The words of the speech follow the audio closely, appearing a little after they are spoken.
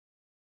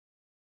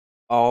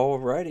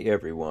Alrighty,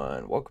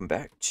 everyone. Welcome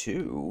back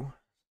to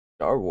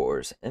Star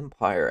Wars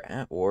Empire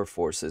at War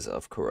Forces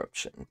of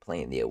Corruption,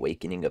 playing the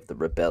Awakening of the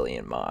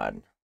Rebellion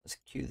mod. Let's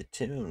cue the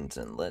tunes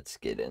and let's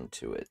get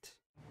into it.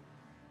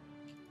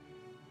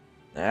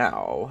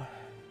 Now,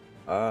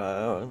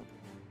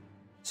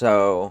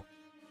 so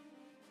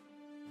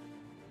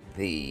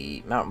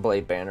the Mountain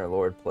Blade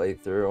Bannerlord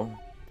playthrough,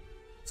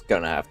 it's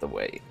gonna have to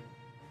wait.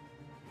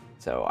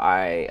 So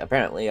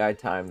apparently I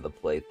timed the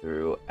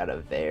playthrough at a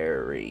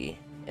very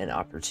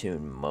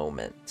inopportune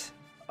moment.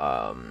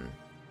 Like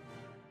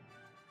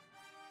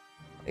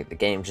the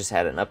game just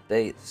had an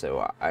update,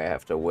 so I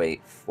have to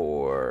wait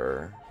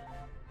for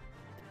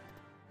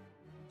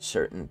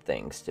certain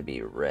things to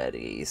be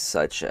ready,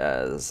 such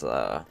as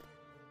the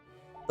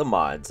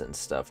mods and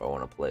stuff I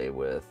want to play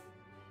with.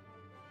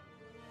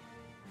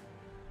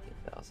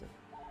 8,000.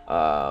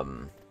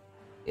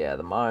 Yeah,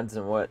 the mods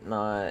and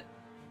whatnot,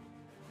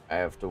 I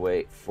have to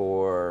wait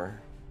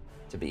for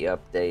to be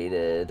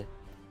updated.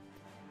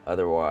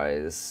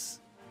 Otherwise,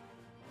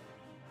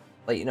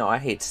 like, I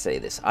hate to say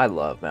this, I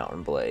love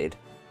Mountain Blade,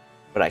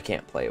 but I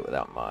can't play it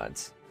without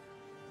mods.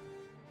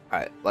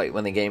 Like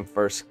when the game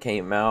first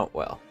came out,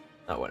 well,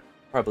 not what,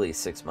 probably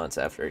 6 months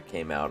after it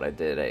came out, I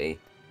did a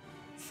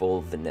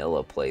full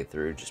vanilla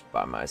playthrough just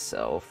by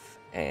myself,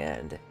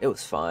 and it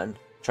was fun.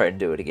 Tried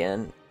to do it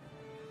again,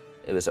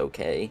 it was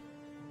okay.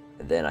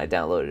 And then I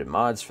downloaded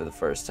mods for the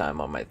first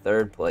time on my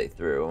third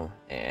playthrough,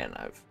 and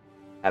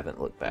haven't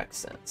looked back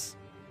since.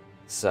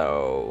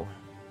 So,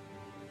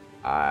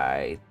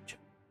 I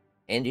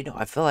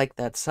feel like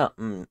that's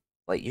something,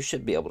 like, you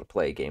should be able to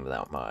play a game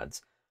without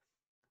mods.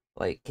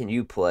 Like, can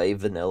you play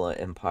vanilla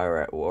Empire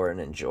at War and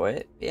enjoy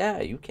it?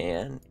 Yeah, you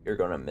can. You're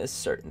gonna miss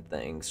certain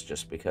things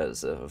just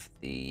because of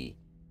the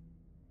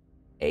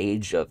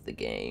age of the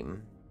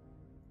game.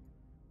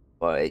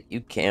 But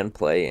you can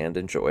play and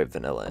enjoy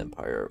vanilla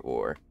Empire at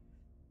War.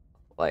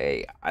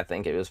 Like, I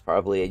think it was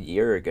probably a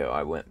year ago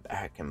I went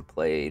back and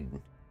played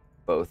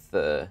both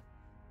the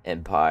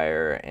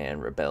Empire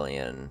and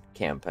Rebellion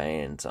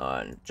campaigns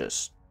on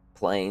just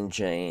plain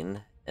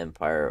Jane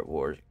Empire at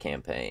War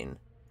campaign.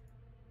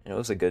 And it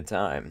was a good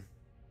time.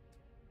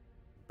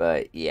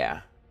 But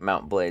yeah,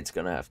 Mount Blade's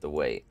gonna have to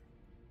wait.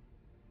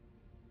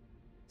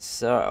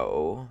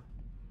 So,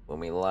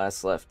 when we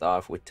last left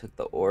off, we took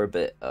the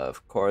orbit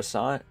of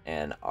Coruscant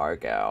and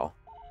Argyle.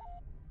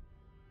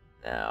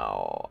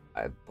 Now,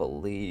 I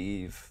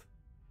believe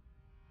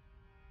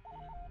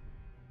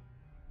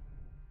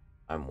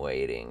I'm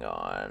waiting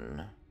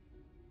on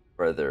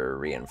further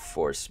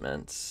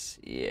reinforcements.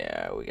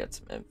 Yeah, we got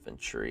some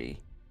infantry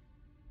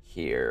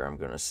here. I'm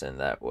gonna send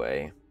that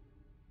way.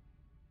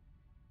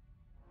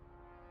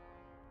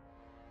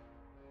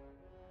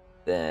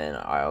 Then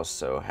I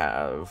also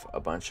have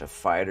a bunch of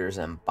fighters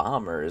and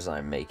bombers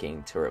I'm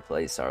making to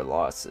replace our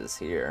losses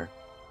here.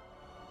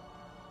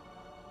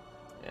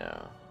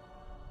 Yeah.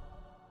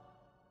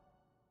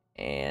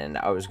 And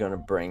I was going to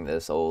bring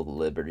this old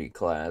Liberty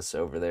class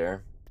over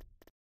there.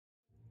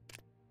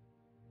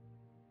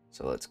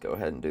 So let's go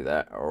ahead and do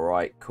that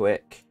right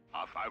quick.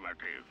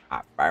 Affirmative.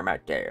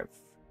 Affirmative.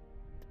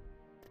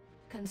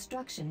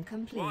 Construction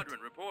complete. Squadron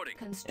reporting.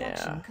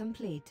 Construction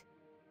complete.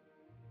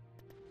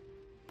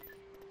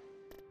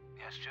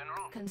 Yes,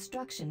 General.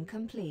 Construction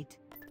complete.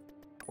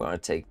 We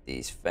want to take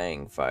these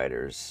Fang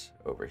fighters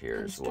over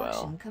here as well.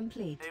 Construction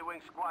complete.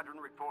 A-Wing Squadron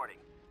reporting.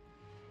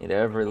 Need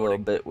every little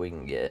bit we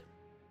can get.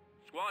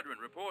 Squadron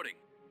reporting.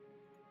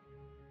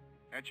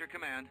 At your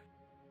command.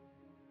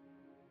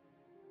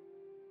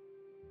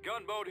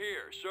 Gunboat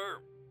here, sir.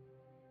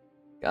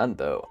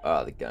 Gunboat.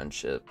 Ah, the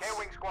gunships.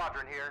 K-Wing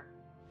Squadron here.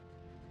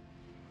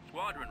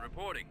 Squadron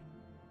reporting.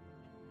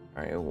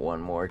 Alright,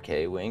 one more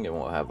K-Wing and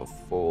we'll have a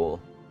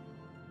full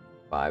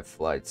 5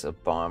 flights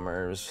of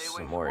bombers,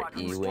 some more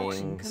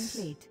E-Wings.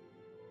 Complete.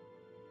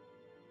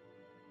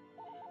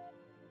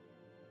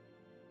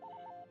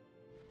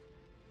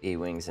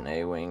 E-Wings and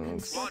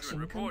A-Wings.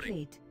 Construction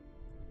complete.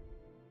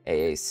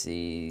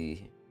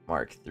 AAC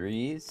Mark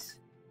 3s.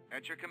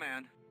 At your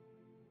command.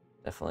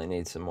 Definitely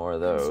need some more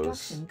of those.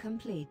 Construction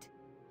complete.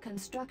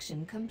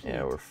 Construction complete.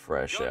 Yeah, we're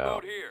fresh Gunboat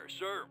out. here,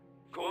 sir.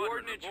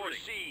 Coordinates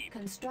received.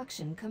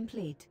 Construction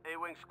complete.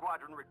 A-Wing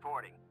Squadron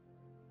reporting.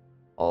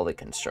 All the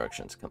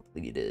construction's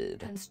completed.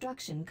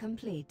 Construction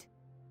complete.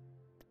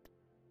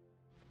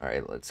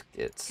 Alright, let's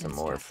get some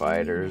more Construction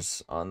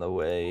fighters on the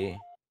way.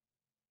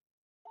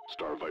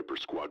 Star Viper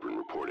Squadron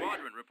reporting.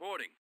 Squadron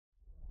reporting.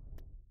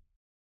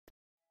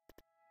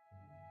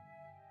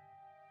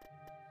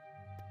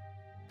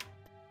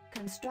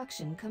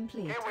 Construction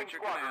complete. K-Wing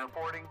Squadron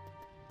reporting.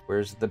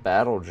 Where's the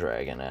battle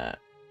dragon at?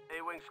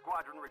 A-Wing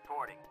Squadron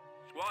reporting.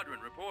 Squadron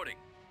reporting.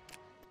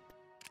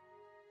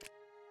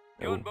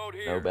 No, Gunboat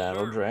here, no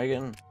battle sir.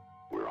 dragon?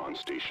 We're on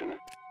station.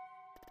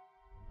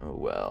 Oh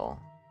well.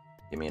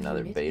 Give me another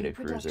Unit beta in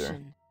cruiser.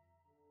 production.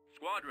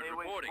 Squadron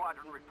reporting.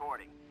 Squadron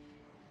reporting.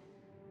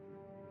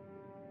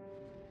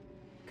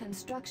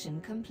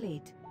 Construction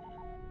complete.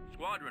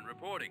 Squadron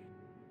reporting.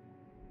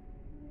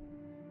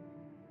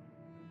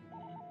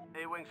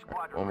 A-Wing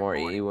Squadron One more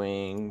reporting.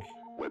 E-Wing.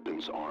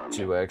 Weapons armed.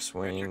 2 Vector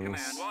X-Wings, command.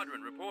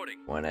 Squadron reporting.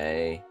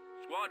 1A,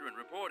 Squadron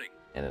reporting.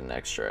 and an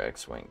extra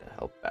X-Wing to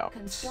help out.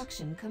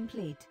 Construction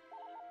complete.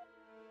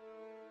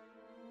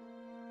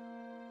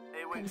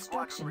 A-wing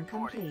Construction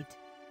complete.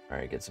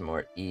 Alright, get some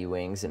more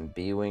E-Wings and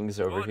B-Wings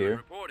over Squadron here.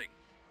 reporting.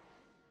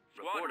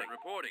 Squadron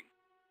reporting.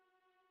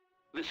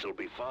 This'll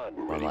be fun.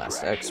 One Ready last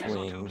for action.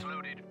 X-Wing,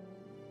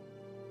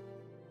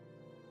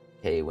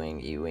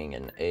 K-Wing, E-Wing,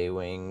 and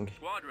A-Wing.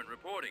 Squadron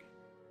reporting.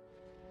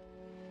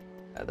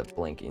 The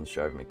blinking's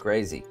driving me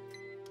crazy.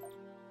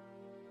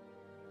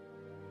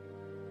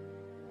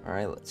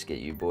 Alright, let's get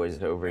you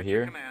boys over Vector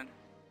here. command.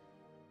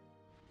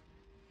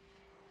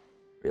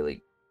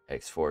 Really,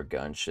 X4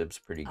 gunship's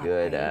pretty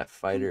good Upgrade at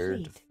fighter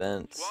complete.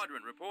 defense,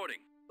 Squadron reporting.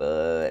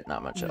 but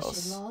not much Mission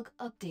else. log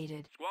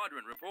updated.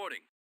 Squadron reporting.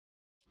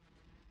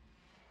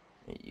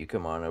 You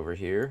come on over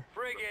here.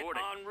 Frigate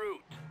en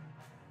route.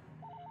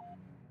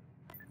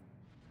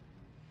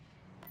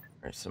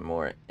 There's some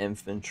more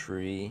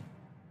infantry.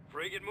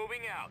 Frigate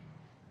moving out.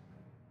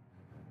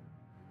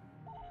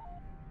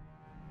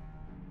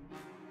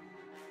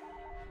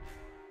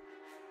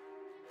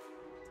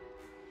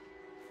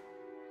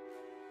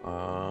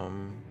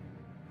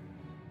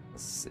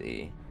 Let's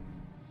see.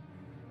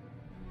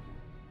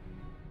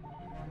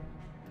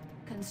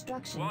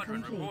 Construction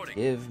Squadron complete. reporting.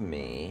 Give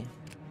me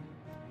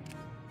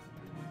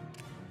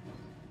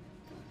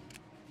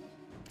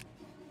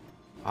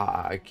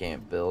I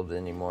can't build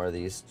any more of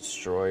these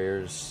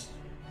destroyers.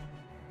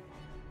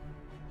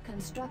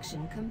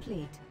 Construction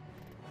complete.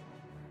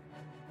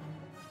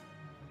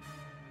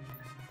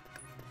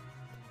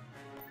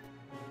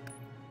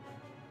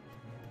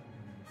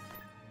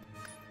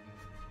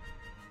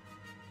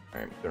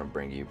 Alright, I'm gonna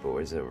bring you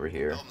boys over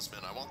here.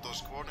 Helmsman, I want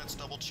those coordinates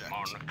double checked.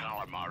 On the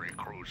calamari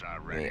cruiser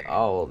Give ready. me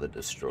all the Squadron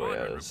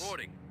destroyers.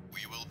 reporting.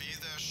 We will be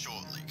there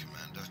shortly,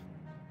 Commander.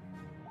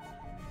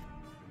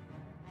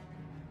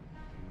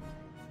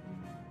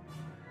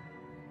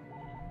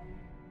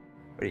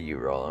 What are you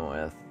rolling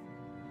with?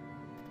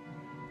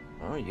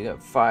 Oh, you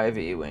got 5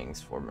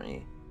 E-Wings for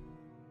me.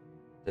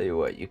 Tell you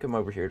what, you come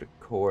over here to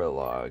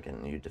Coruscant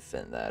and you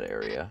defend that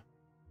area.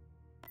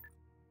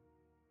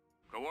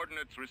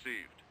 Coordinates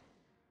received.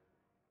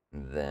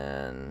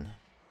 Then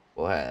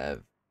we'll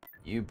have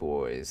you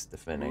boys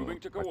defending Moving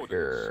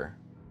to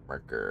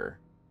Marker.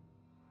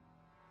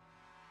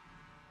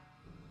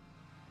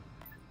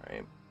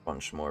 Alright,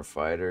 bunch more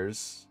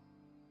fighters.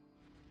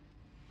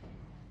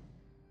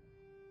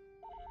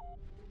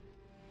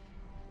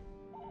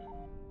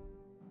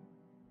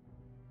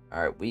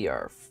 Alright, we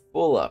are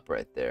full up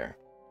right there.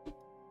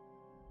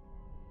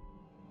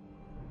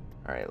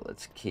 Alright,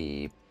 let's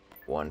keep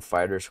 1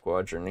 fighter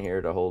squadron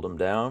here to hold them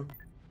down.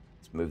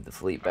 Let's move the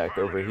fleet back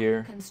over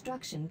here.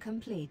 Construction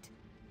complete.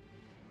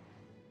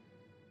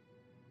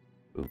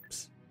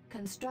 Oops.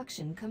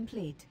 Construction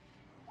complete.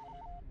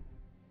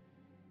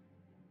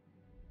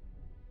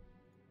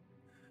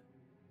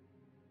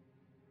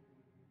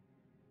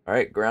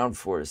 Alright, ground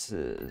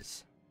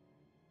forces.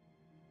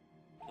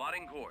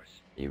 Plotting course.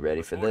 You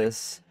ready for Reporting.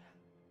 this?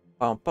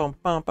 Bum, bum,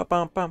 bum, bum,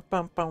 bum, bum,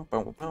 bum, bum,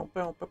 bum, bum,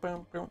 bum,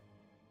 bum, bum.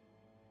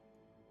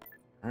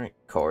 Alright,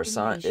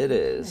 Coruscant it Invasion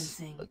is.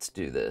 commencing. Let's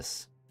do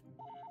this.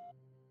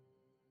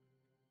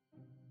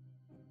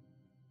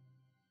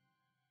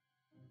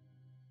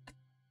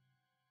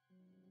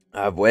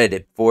 I've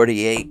waited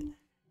 48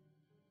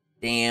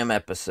 damn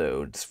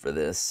episodes for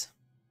this.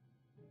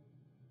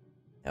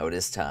 Now it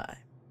is time.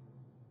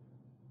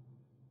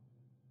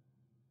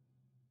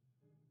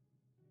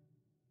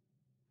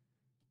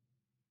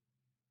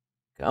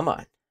 Come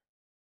on.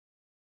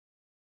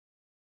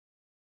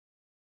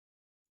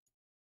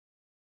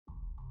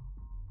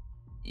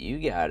 You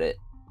got it.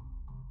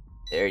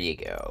 There you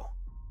go.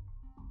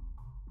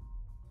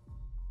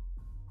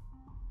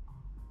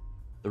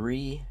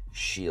 3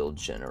 shield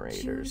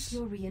generators. Choose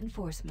your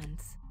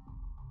reinforcements.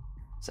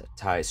 Is that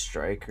TIE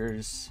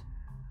strikers?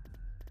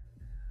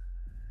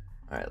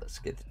 Alright, let's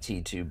get the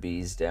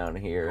T2Bs down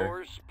here.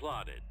 Course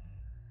plotted.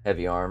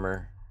 Heavy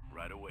armor,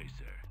 Right away,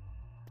 sir.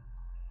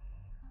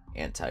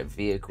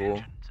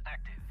 anti-vehicle,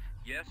 Active.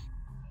 Yes.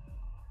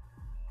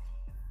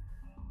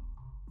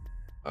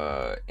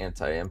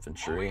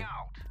 anti-infantry.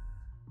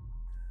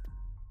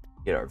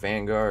 Get our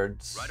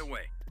vanguards. Right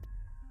away.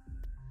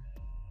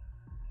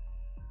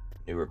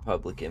 New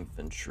Republic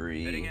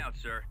infantry. Heading out,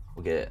 sir.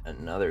 We'll get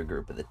another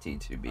group of the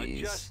T2Bs.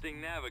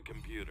 Adjusting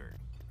navicomputer.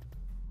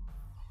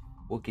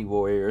 Wookiee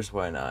warriors,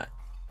 why not?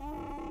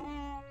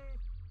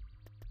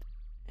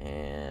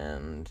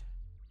 And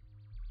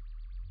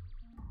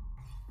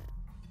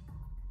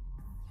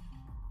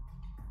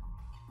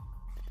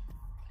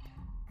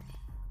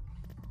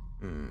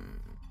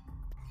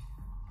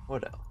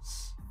what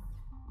else?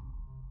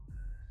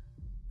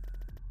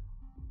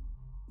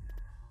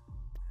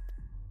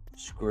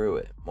 Screw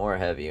it. More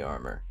heavy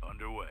armor.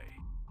 Underway.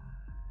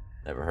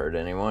 Never hurt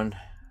anyone.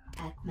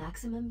 At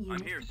maximum I'm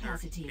unit here, sir.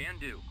 capacity. Can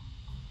do.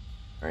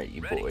 Alright,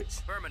 you Ready.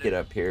 boys. Affirmative. Get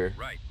up here.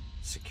 Right.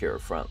 Secure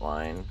front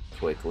line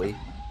quickly.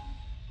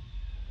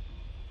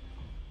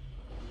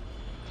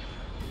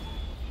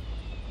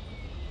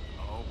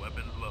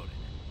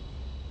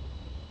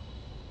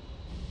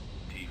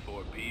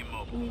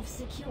 We've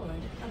secured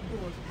a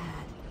build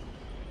pad.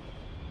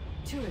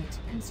 Turret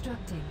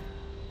constructing.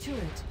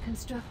 Turret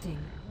constructing.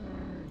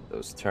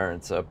 Those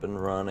turrets up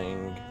and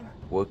running.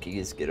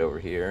 Wookiees, get over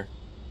here.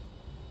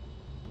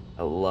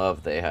 I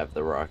love they have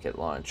the rocket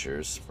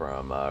launchers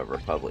from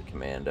Republic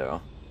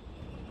Commando.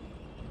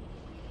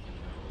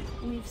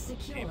 We've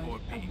secured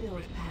a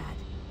build pad.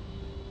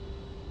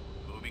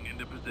 Moving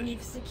into position.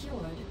 We've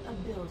secured a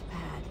build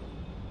pad.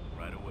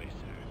 Right away,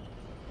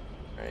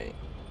 sir. Right.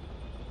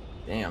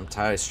 Damn,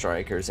 TIE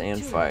strikers and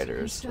Turret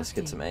fighters. Let's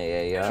get some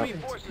AA up.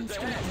 Turret Forces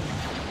constructing.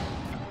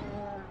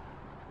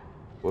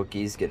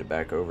 Wookiees, get it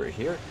back over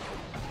here.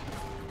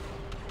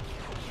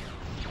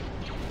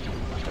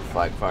 The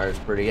flag fire's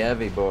pretty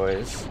heavy,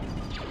 boys.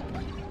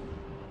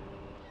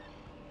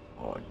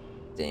 Oh,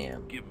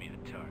 damn. Give me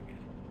the target.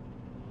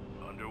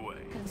 Underway.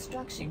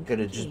 Construction Could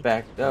have just complete.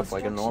 backed up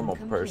like a Construction normal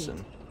complete.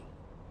 person.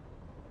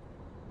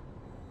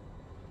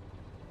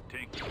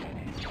 Take the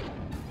lead.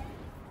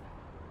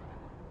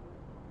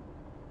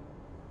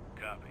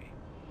 Copy.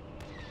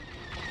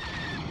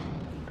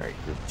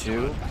 Alright, group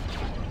 2.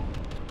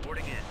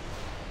 Boarding in.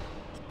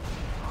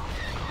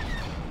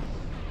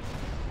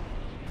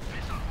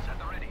 Missiles at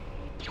the ready.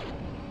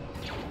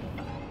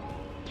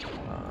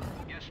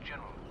 Yes,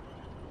 General.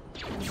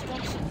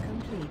 Construction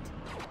complete.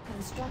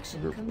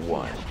 Construction Group complete.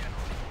 1.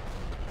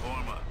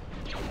 Form up.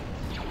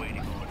 Waiting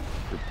order.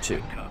 Group 2.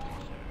 Copy, sir.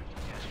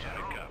 Yes,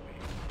 General.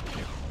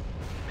 Copy.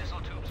 Missile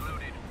tubes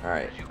loaded.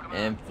 Alright, As you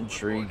command.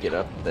 infantry, get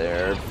up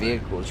there.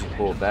 Vehicles, you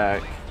pull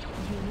back.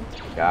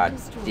 Unit God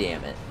destroyed.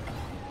 damn it.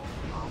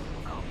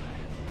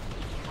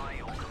 By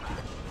your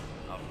command.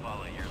 I'll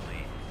follow your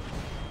lead.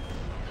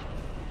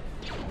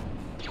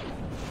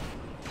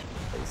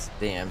 These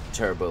damn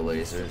turbo We've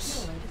lasers.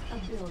 secured a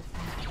build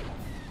pad.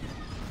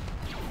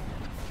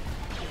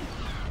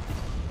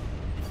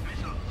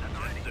 Missiles at the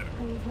ready. Sir.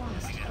 We've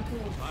lost a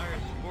build pad. Fire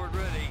support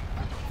ready.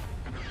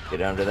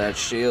 Get under that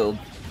shield.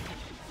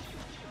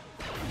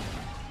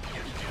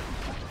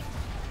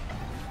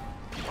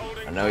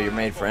 I know you're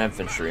made for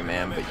infantry,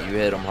 man, but you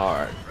hit them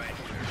hard.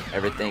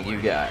 Everything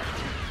you got.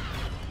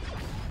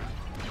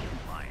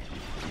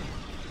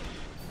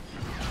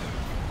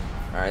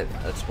 Alright,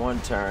 that's one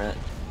turret.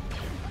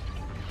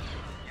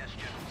 Yes,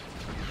 General.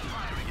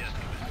 Fire, yes,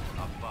 Commander.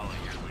 I'll follow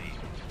your lead.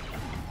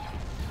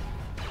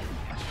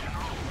 Yes,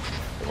 General.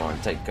 They want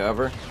to take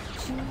cover.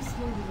 Choose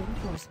your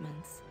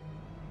reinforcements.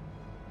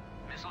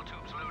 Missile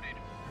tubes loaded.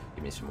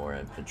 Give me some more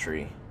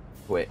infantry.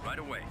 Quick. Right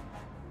away.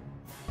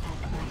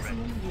 At maximum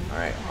unit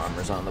Alright, capacity.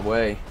 armor's on the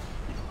way.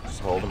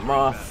 Just hold them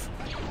off.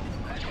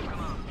 As you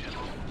command,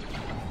 General.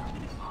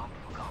 Armed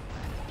for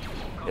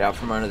combat. Get out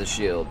from under the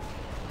shield.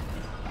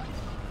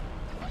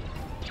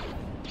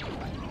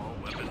 All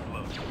weapons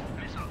loaded.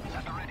 Missiles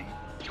at the ready.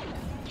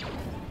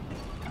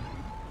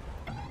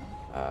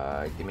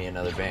 Give me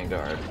another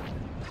Vanguard.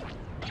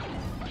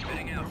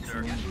 Heading out,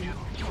 sir. Maximum unit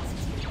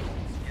capacity.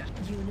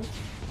 Yes, Unit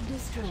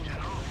destroyed.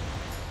 General.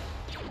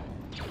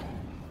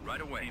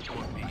 Right away.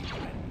 Report me.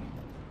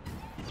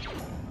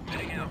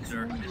 Heading out,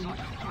 sir. Maximum Missile unit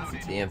tubes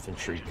capacity. The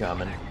infantry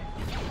coming.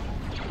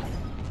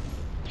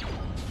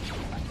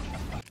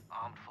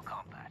 Armed for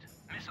combat.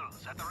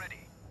 Missiles at the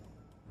ready.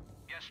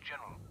 Yes,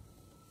 General.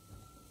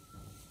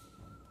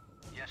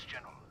 Yes,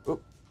 General.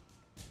 Oop.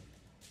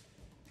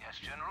 Yes,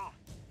 General.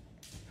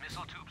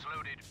 Missile tubes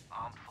loaded.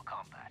 Armed for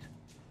combat.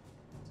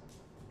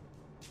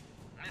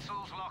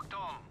 Missiles locked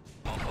on.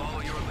 I'll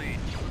follow your lead.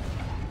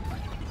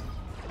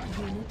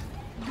 Unit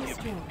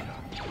destroyed.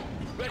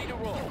 Ready to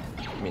roll.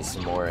 Give me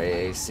some more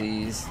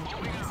AACs.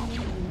 At maximum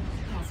unit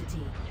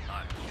capacity.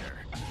 I'm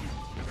here.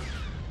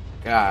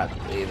 God,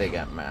 they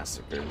got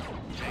massacred.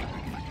 Tank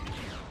brigade.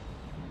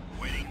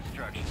 Waiting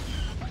instructions.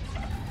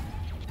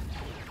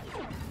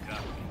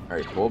 Copy.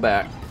 Alright, pull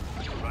back.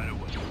 Right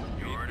away.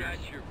 Your orders.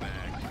 Got your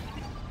back.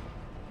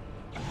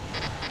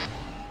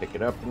 Pick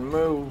it up and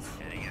move.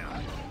 Heading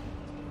out.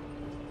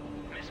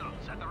 Missiles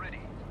at the ready.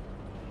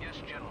 Yes,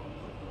 General.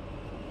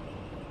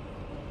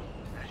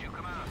 As you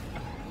command.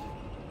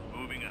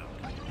 Moving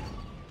out.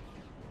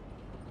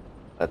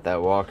 Let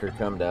that walker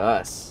come to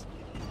us.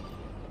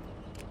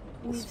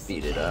 We've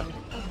Speed it up.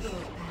 secured a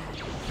build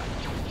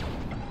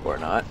pad. Or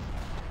not.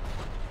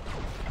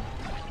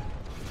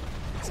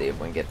 See if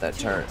we can get that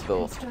turret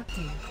built.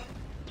 Constructing.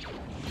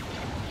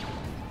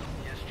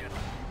 Yes, General.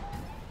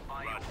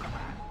 By your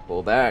command.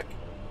 Pull back.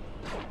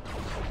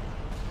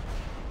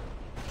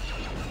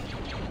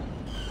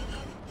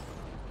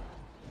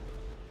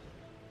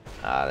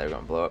 Ah, they're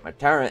gonna blow up my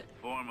turret.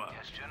 Form up.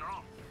 Yes, General.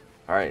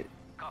 Alright,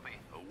 Copy.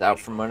 out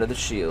from under the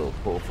shield.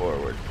 Pull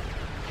forward.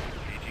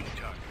 Engaging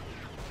target.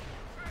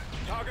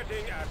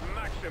 Targeting at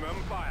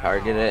maximum fire.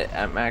 Target it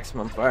at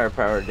maximum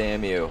firepower,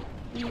 damn you.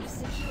 We've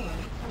secured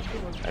a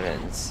build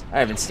pad. I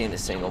haven't seen a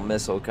single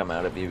missile come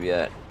out of you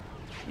yet.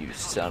 You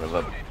son of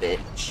a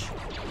bitch.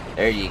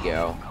 There you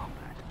go.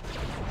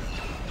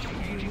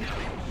 Unit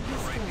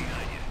destroyed.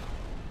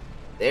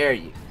 There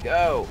you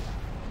go.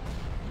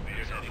 We're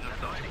heading up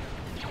the ready.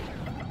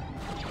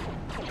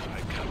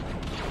 I copy.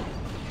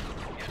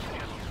 Yes,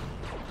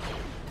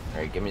 General.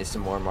 Alright, give me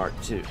some more Mark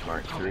 3s.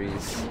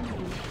 Unused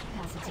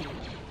capacity.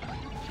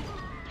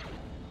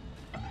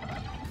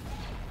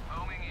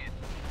 Homing in.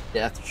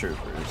 Death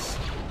Troopers.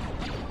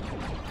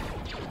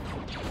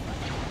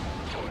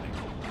 Reporting.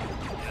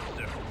 Yes,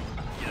 sir.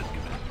 Yes,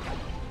 Commander.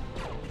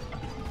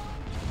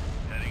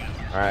 Heading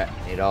out.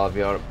 Alright, need all of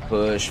y'all to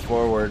push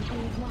forward.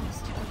 We've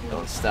lost a build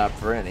Don't stop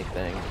for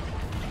anything.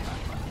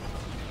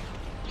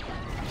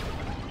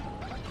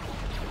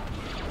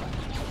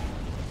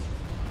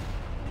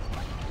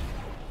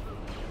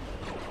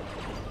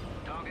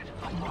 Target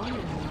Mine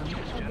alarm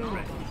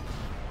available.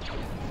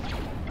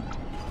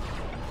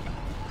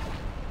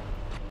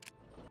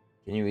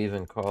 Can you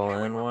even call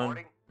in one?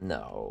 reporting.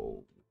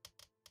 No.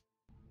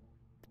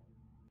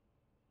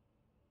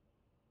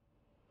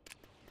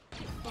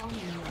 Bomb alarm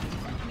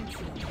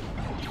cancelled.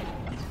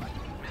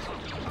 missile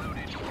tubes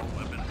loaded.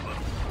 Weapons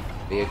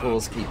loaded.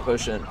 Vehicles keep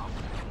pushing.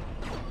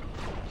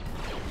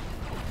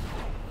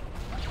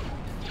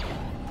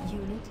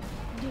 Unit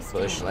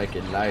destroyed. Push like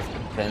your life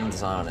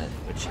depends on it,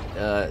 which it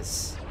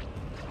does.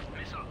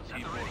 Missile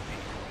set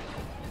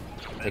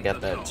ready. Take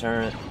out that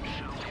turret.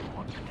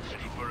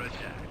 Ready for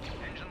attack.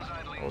 Engines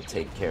idling. We'll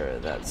take care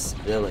of that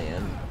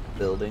civilian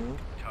building.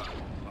 Target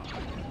locked.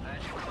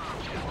 As you command,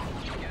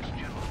 General. Yes,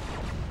 General.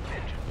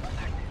 Engines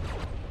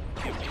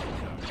active. Give me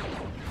the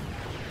target.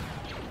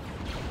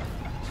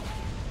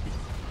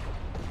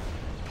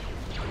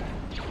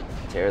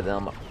 Tear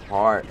them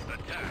apart.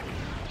 Attack.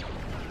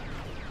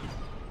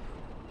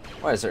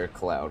 Why is there a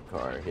cloud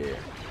car here?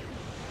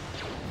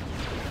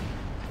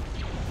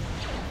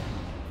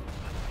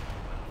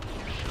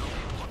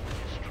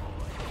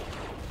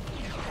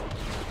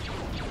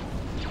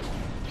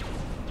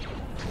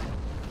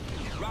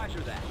 Roger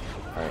that.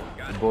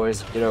 Alright, you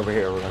boys, get over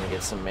here. We're gonna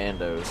get some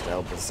Mandos to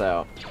help us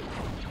out.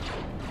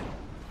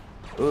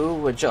 Ooh,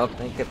 what'd y'all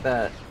think of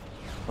that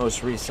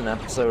most recent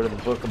episode of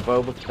the Book of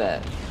Boba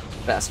Fett?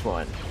 Best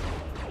one.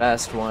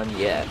 Best one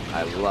yet.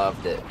 I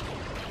loved it.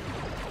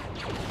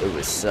 It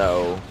was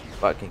so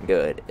fucking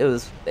good. It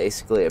was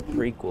basically a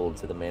prequel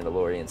to The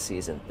Mandalorian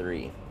Season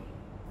 3.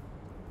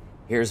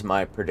 Here's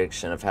my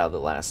prediction of how the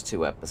last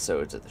 2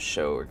 episodes of the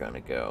show are gonna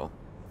go.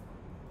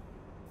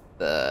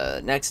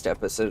 The next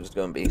episode is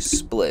gonna be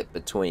split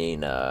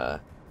between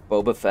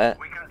Boba Fett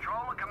We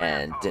control the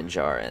command and post. Din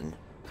Djarin.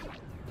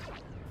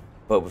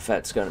 Boba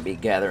Fett's gonna be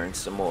gathering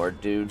some more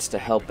dudes to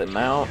help him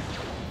out.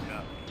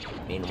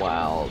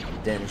 Meanwhile,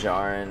 Din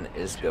Djarin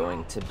is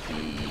going to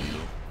be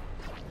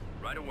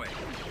Right away.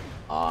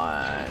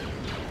 on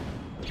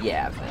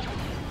Yavin.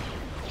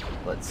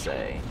 Let's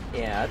say.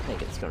 Yeah, I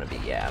think it's gonna be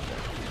Yavin.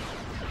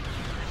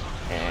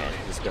 And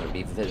he's gonna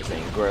be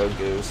visiting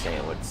Grogu,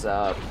 saying what's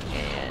up,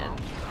 and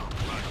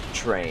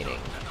training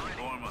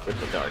Form up. with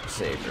the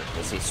Darksaber,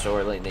 because he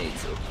sorely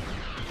needs it.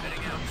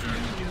 Heading out, sir.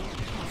 Unused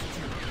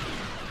capacity.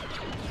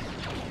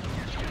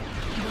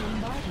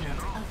 Bombardment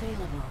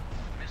available.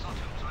 Missile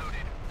tubes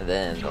loaded. And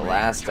then the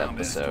last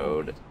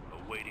episode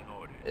Awaiting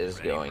orders. is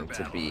Ready going for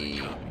to battle. be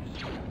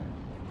Copies.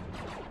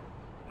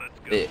 Let's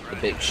go. the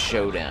big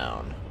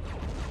showdown.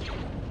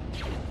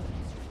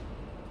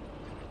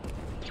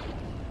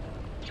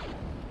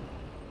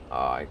 Oh,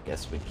 I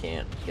guess we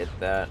can't get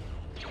that.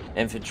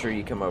 Infantry,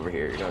 you come over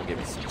here. You're gonna give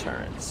me some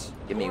turrets.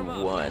 Give me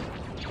one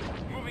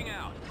Moving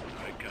out.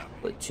 I copy.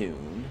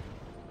 platoon.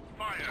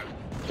 Fire.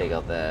 Take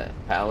out that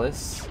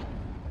palace.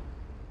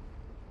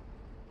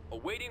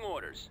 Awaiting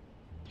orders.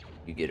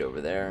 You get over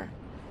there.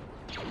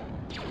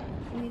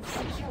 We've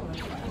secured a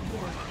build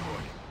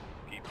pad.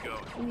 Keep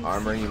going. We've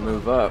Armor, you secured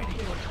move up. a build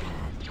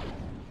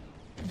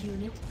pad.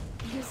 Unit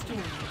destroyed.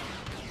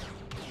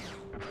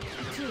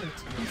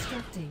 Turret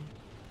constructing.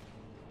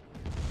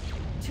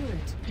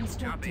 Turret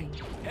constructing.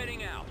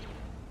 Heading out.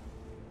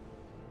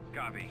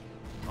 Copy.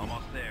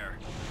 Almost there.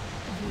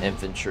 Unit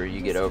Infantry,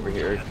 you get over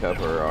here.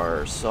 Cover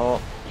our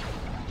assault.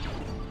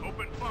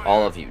 Open fire.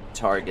 All of you,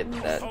 target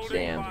that Holding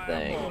damn fire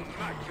thing. for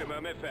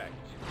maximum effect.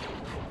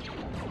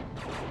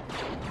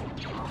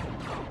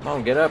 Come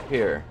on, get up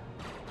here.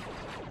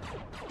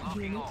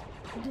 Unit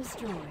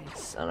destroyed.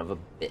 Son of a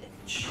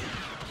bitch.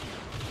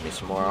 Give me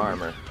some more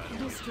armor.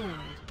 Destroyed.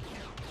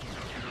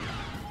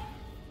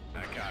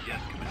 I copy.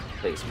 Yes, Commander.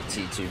 Take some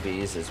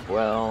T2Bs as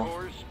well.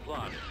 Course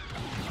plotted.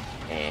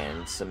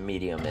 And some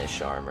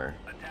medium-ish armor.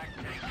 Attack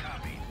tank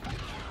copies.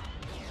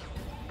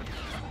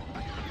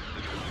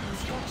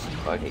 Construction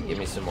Okay, complete. give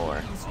me some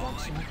more.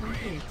 Construction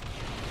complete.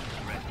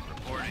 Red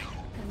reporting.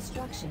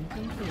 Construction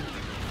complete.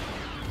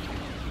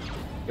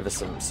 Give us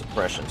some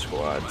suppression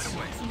squads.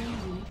 Maximum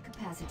unit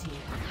capacity.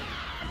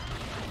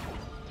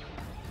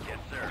 Yes,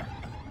 sir.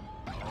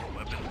 All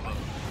weapons loaded.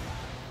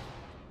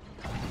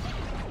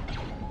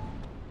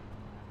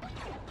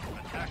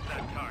 Attack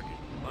that target.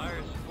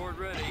 Fire support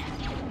ready.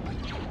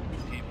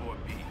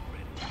 T4B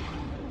ready.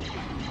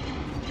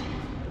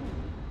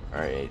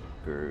 Alright,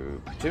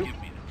 group 2.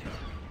 Give me the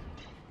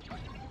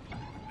target.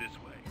 This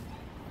way.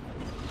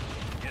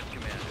 Yes,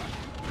 Commander.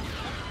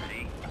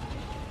 Ready?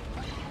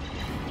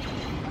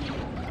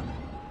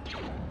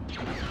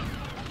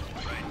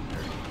 Right,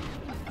 sir.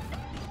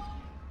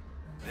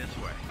 This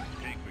way.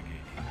 Take brigade.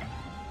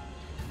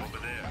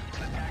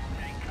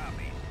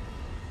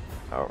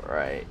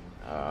 Alright.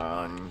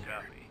 Copy.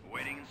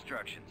 Waiting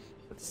instructions.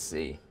 Let's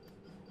see.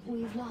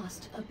 We've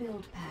lost a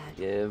build pad.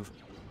 Give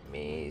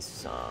me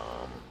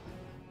some.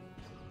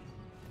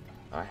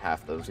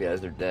 Half those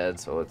guys are dead,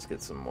 so let's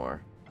get some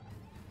more.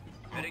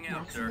 Heading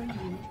out, sir.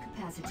 Maximum unit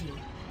capacity.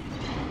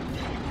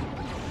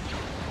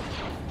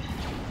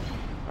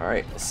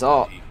 Alright,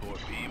 assault.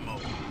 T4P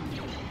mobile.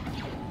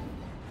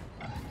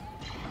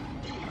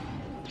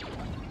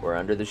 We're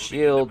under the Moving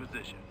shield. into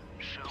position.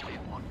 Show me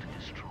what to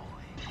destroy.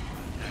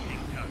 Attacking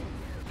target.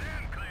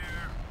 Stand clear.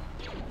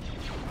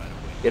 Right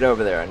away. Get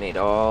over there. I need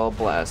all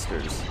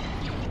blasters.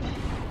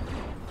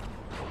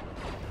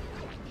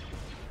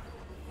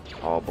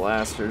 All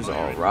blasters,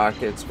 all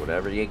rockets,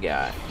 whatever you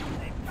got.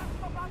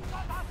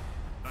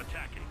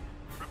 Attacking.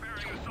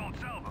 Preparing assault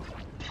salvo.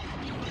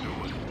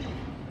 Underway.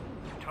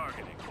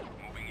 Targeting.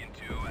 Moving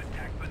into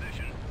attack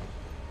position.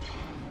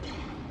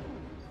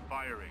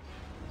 Firing.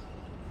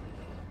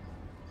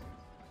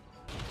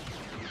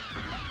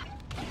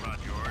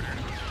 Roger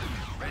orders.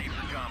 Ready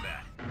for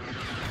combat.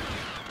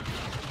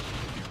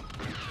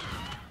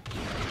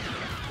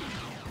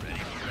 Ready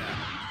for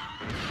battle.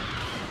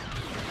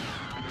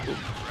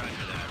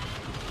 Roger that.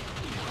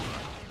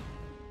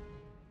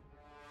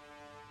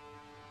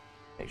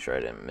 Make sure I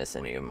didn't miss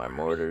any of my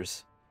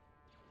mortars.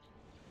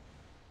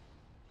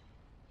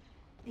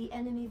 The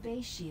enemy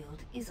base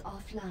shield is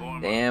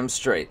offline. Damn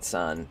straight,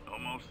 son.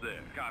 Almost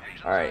there. Copy.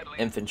 Alright,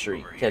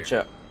 infantry, catch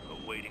up.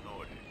 Awaiting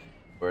orders.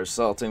 We're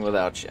assaulting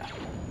without you.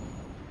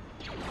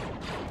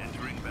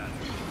 Entering battle.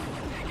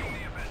 Taking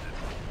the offensive.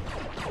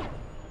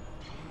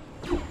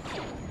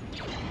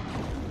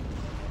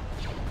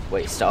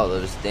 Waste all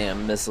those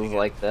damn missiles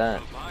like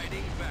that.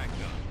 Providing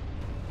backup.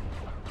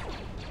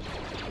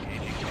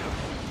 Engaging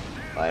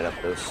cover. Light up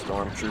those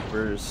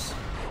stormtroopers.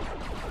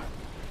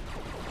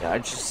 Yeah, I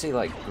just see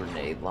like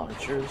grenade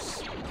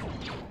launchers.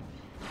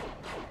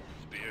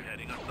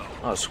 Spearheading assault.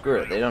 Oh, screw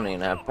it. They don't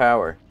even have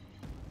power.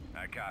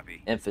 I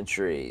copy.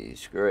 Infantry,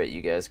 screw it.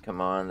 You guys come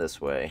on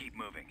this way. Keep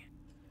moving.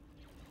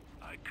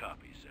 I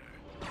copy, sir.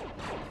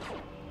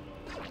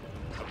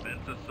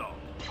 Commence assault.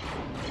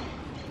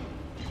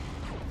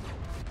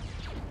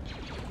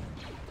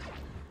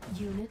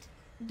 Unit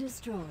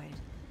destroyed.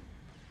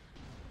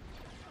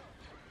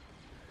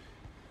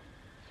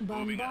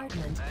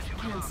 Bombardment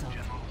cancelled.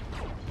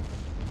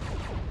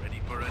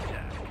 Ready for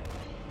attack.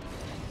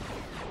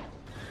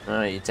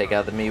 Oh, you take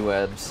out the me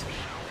webs.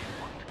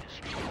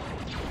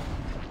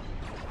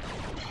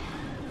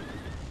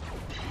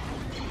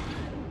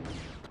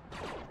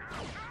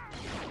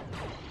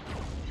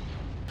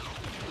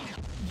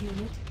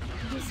 Unit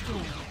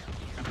destroyed.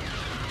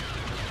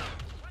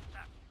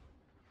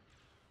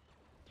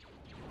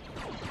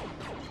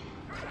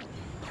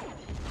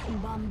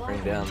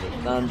 Bring down the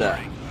Bombardment thunder.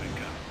 I copy.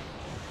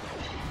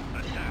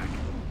 Attack.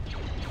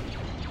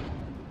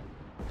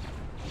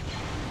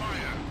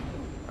 Fire.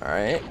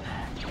 Alright.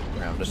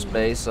 Ground to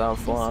space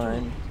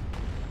offline.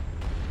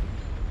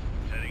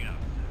 Heading up,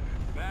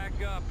 sir. Back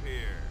up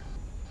here.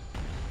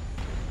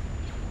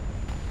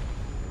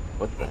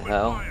 What the Open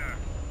hell? fire.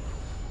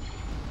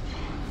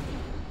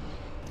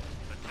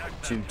 Attack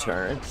that Two target.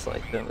 turrets?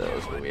 Like, that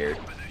was weird.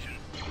 Position.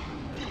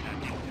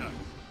 Attacking target.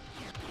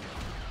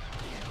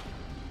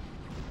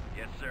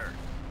 Yes, sir.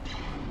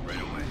 Right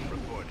away.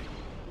 Reporting.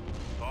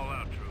 All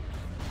out troops.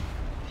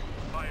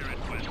 Fire at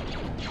will.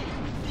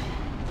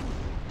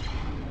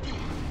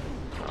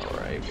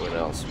 Alright, what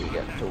else we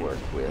got to work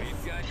with?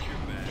 We've got your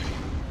back.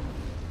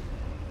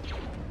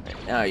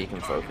 Right, now you can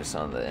focus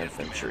on the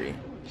infantry.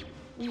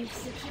 We've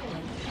secured a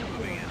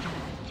build pad.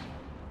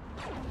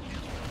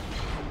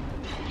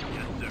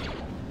 Yes, sir.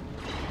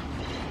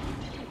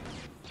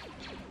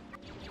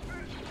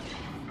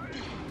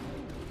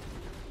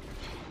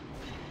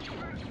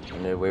 I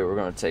knew we were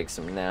going to take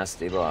some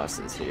nasty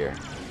losses here.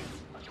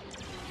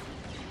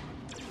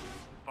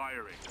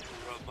 Firing.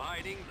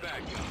 Providing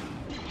backup.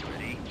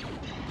 Ready?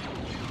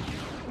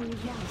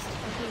 We've lost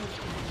a build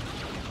pad.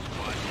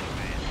 Squad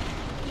advance.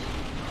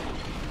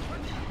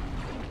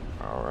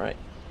 Alright,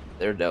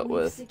 they're dealt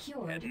We've with.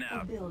 secured Heading a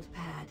out. build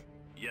pad.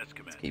 Yes,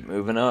 Commander. Keep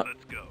moving up.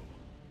 Let's go.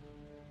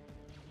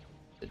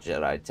 The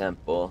Jedi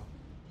Temple.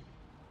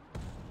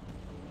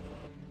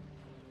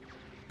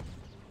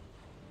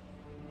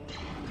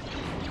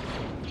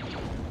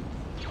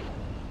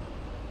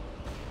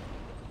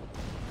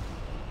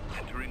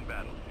 Entering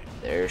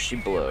battlefield. There she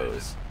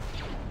blows.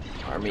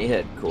 Army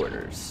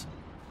headquarters.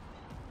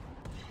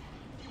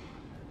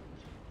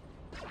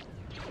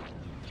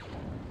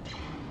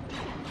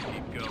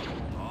 Keep going.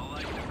 All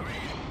lights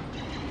agreed.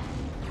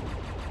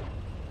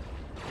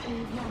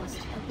 We've lost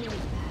a build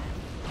pad.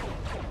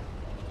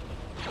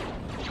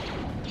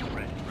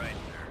 Right,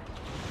 sir.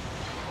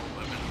 All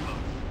weapons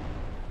loaded.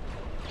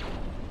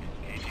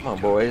 Engaging Come on,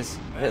 target. boys.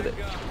 Hit it.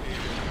 Back up here.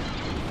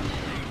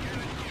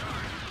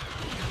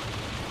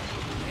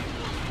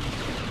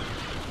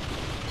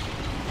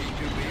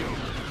 E2B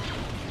over.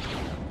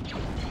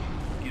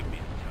 Give me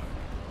the target.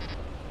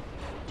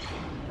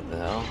 What the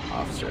hell?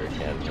 Officer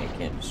Academy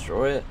can't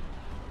destroy it.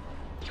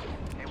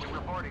 Hey, we're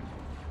reporting.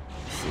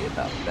 see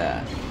about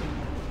that.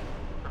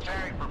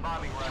 Preparing for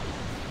bombing run.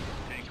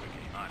 Tank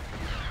brigade on it.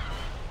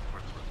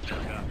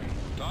 Copy.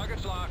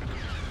 Target's locked.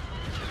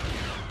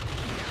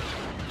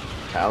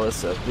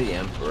 Palace of the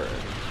Emperor.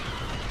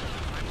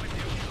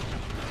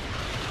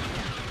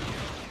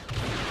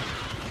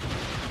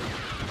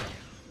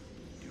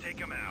 Take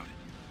him out.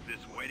 This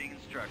waiting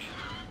instruction.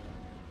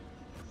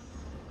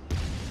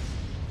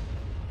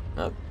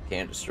 Nope,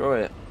 can't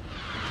destroy it.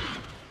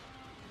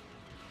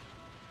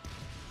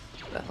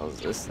 What the hell is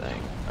this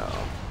thing?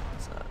 Oh,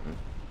 it's nothing.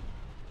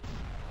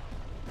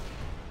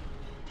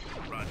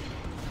 Run.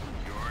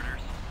 Your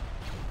orders.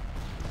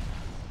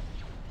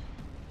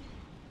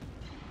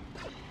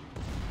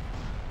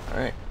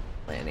 Alright,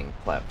 landing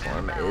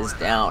platform is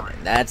down,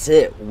 and that's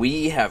it.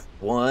 We have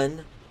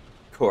won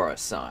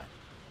Coruscant.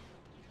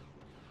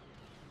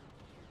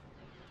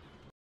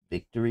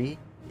 Victory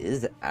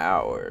is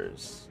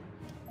ours.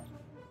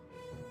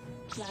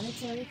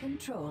 Planetary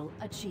control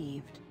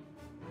achieved.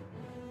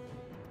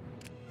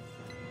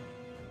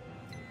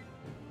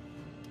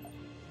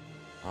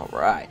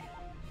 Alright.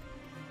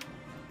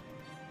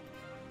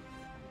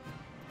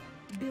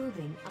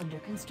 Building under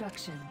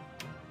construction.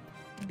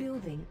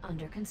 Building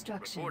under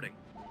construction. Reporting.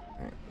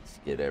 Alright, let's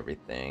get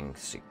everything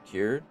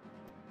secured.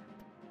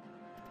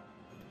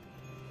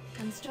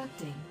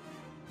 Constructing.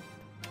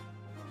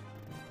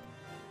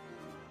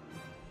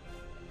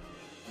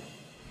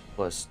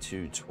 Plus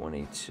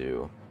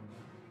 222.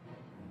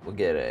 We'll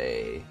get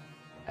a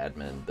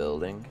admin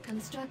building.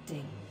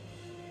 Constructing.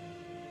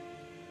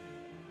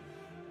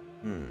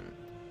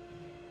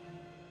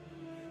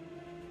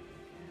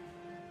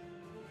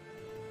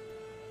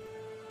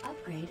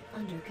 Upgrade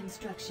under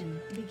construction.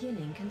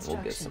 Beginning construction.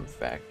 We'll get some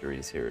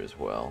factories here as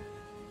well.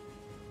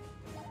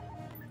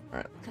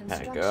 Alright, pack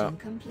Construction up.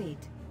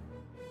 complete.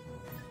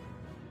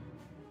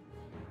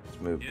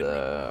 Let's move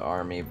the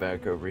army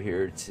back over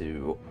here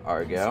to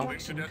Argyle.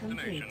 Construction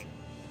complete.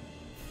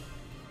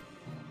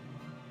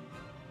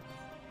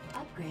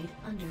 Upgrade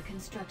under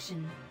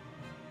construction.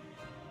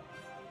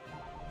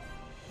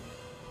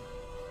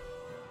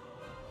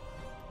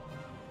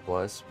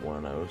 Plus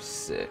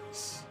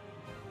 106.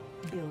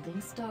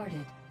 Building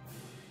started.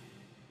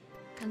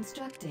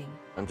 Constructing.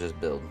 I'm just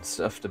building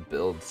stuff to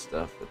build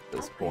stuff at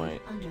this Upgrade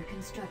point. under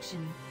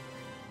construction.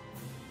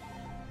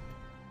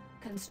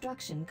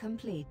 Construction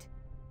complete.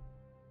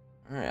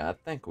 Alright, I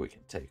think we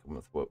can take them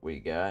with what we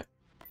got.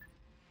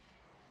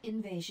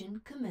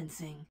 Invasion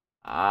commencing.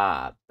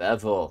 Ah,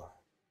 Bevel.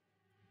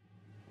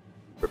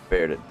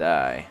 Prepare to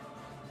die.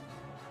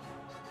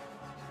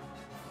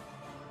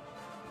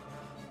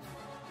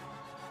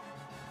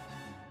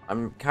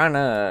 I'm kind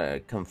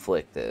of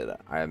conflicted.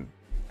 I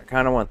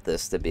kind of want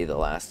this to be the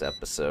last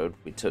episode.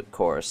 We took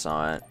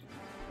Coruscant,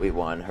 we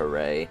won,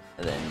 hooray,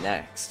 and then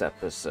next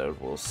episode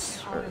we will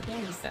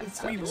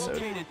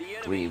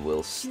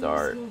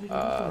start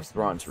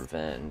Thrawn's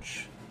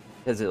Revenge,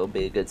 because it'll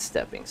be a good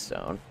stepping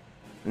stone.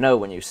 No,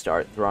 when you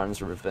start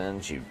Thrawn's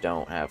Revenge, you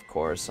don't have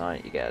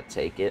Coruscant, you gotta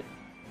take it.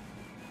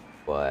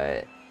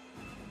 But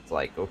it's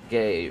like,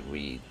 okay,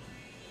 we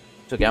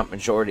took out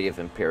majority of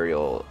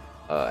Imperial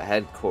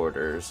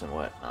headquarters and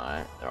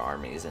whatnot, their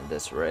armies in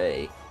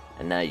disarray,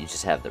 and now you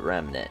just have the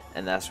remnant,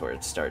 and that's where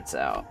it starts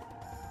out.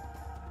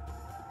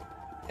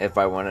 If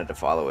I wanted to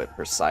follow it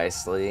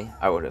precisely,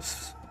 I would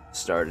have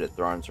started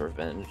Thrawn's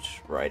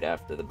Revenge right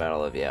after the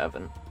Battle of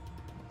Yavin.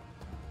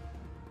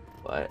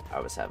 But I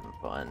was having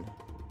fun.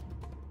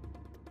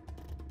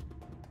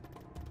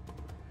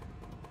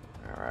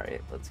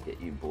 Alright, let's get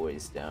you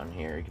boys down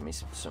here. Give me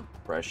some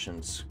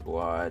suppression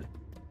squad,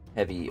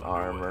 heavy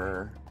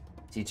armor,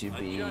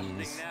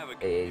 T2Bs,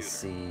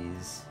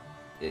 AACs,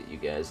 get you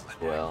guys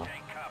as well.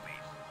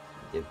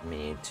 Give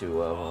me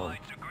 2 of them.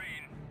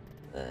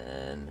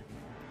 Then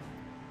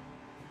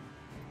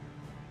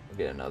we'll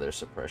get another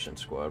suppression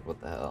squad. What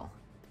the hell?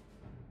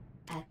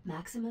 At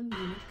maximum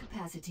unit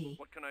capacity.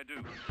 What can I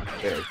do?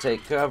 There,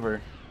 take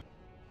cover.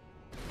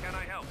 Can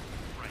I help?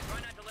 Right. Try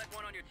not to let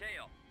one on your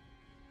tail.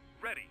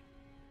 Ready.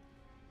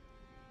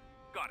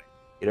 Got it.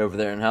 Get over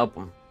there and help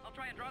them. I'll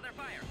try and draw their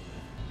fire.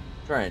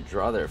 Try and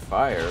draw their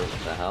fire.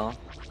 What the hell?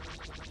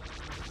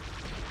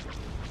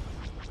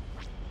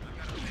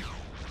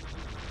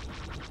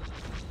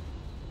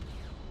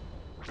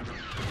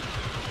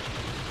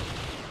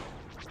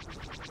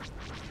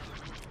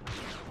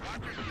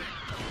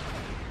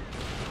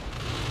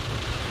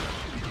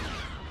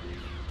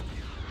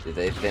 Do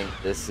they think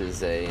this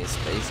is a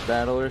space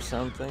battle or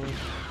something?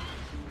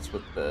 That's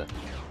what the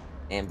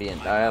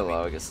ambient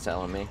dialogue is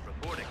telling me.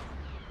 Reporting.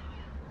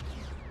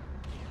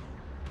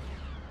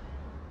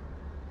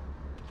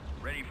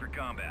 Ready for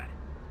combat.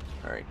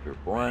 Alright, group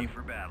Ready 1,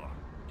 for battle.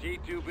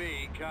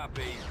 T2B,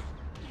 copy.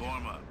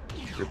 Form up.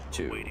 group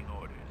 2. Waiting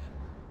orders.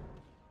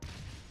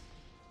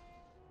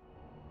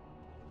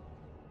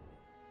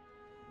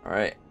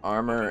 Alright,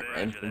 armor,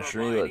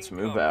 infantry, let's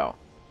move out.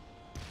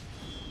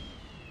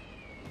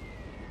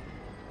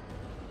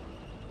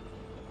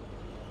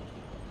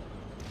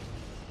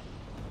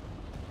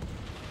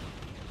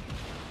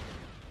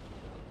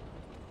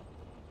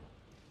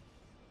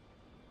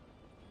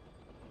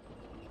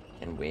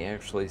 Can we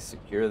actually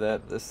secure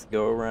that this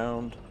go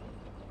around?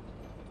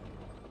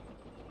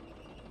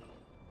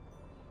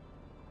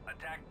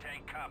 Attack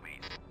tank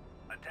copies.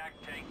 Attack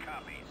tank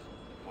copies.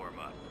 Form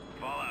up.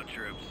 Fallout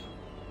troops.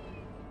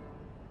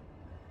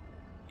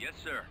 Yes,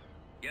 sir.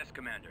 Yes,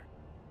 Commander.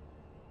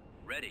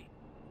 Ready.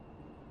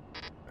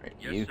 Alright,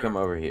 Yes, you sir. come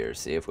over here,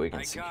 see if we can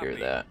I secure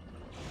copy. that.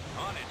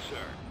 On it, sir.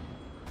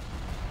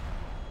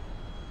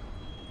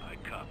 I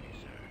copy,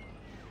 sir.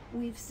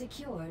 We've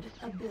secured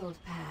a build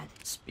pad.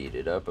 Speed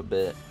it up a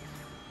bit.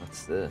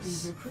 What's We've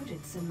this?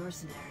 recruited some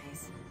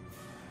mercenaries.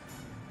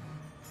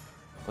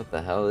 What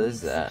the hell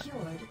is We've that?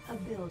 secured a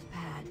build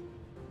pad.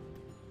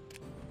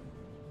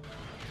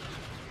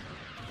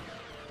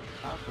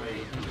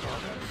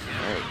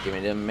 Alright, give me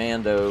them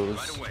Mandos.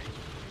 Right away.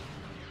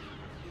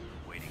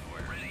 Waiting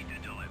order. Ready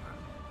to deliver.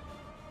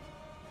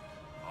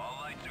 All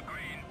lights are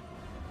green.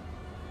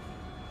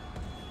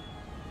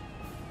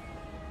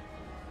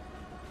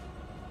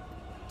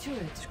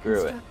 Turret Screw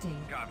it. constructing.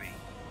 Copy.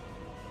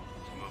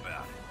 Let's move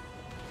out.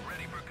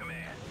 Ready for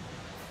command.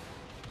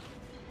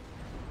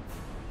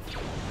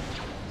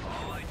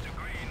 All lights are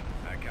green.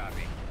 I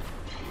copy.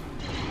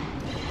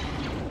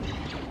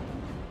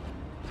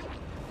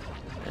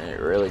 And it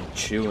really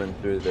chewing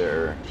through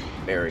their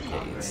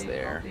barricades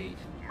there.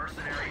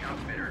 Mercenary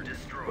outfitter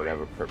destroyed.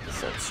 Whatever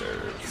purpose that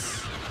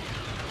serves.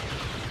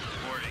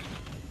 Reporting.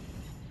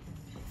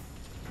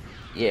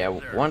 Yeah,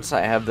 once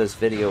I have this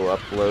video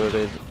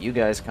uploaded, you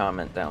guys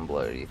comment down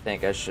below. Do you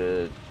think I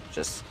should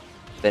just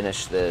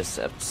finish this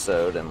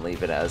episode and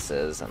leave it as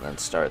is and then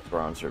start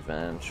Throne's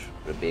Revenge?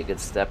 Would it be a good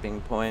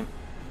stepping point?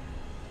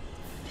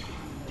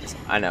 'Cause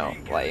I know,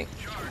 like,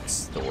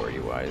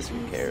 story-wise,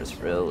 who cares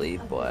really,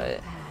 but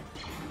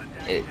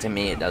to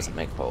me it doesn't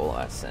make a whole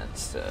lot of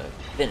sense to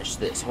finish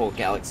this whole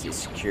galaxy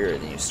secure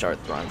and then you start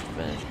Throne's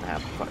Revenge and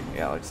half the fucking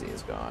galaxy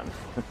is gone.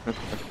 Stand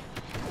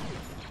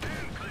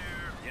clear.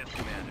 Yes,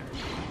 Commander.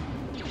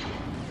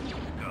 Let's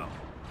go.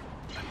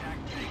 Attack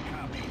tank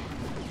copy.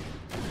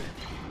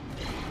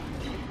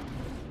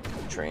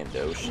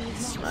 Trandoshan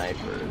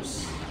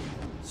snipers,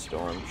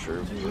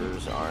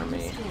 stormtroopers,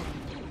 army.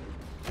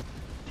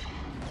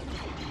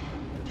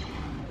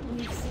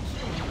 We've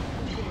secured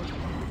a build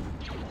pad.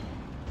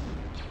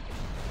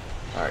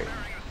 Alright,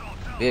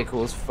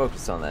 vehicles,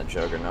 focus on that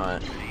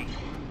juggernaut.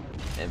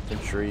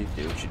 Infantry,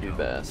 do what you do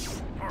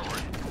best.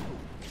 Forward.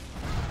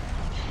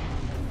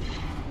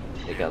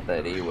 Take out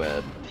that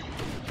E-web.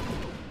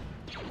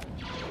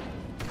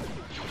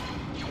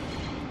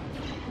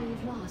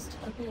 We've lost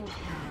a build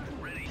pad.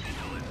 Ready to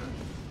deliver.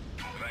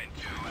 Line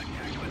 2,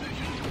 attack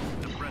position.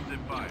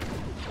 Suppressive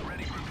fire.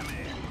 Ready for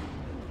command.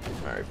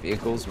 Alright,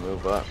 vehicles,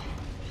 move up.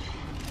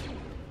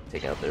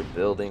 Take out their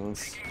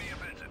buildings. Taking the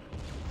offensive.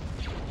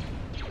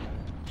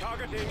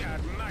 Targeting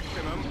at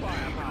maximum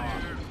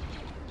firepower.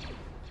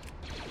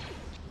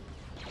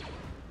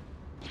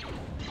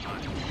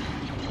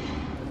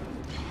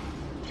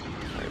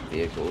 Alright,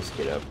 vehicles,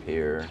 get up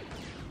here.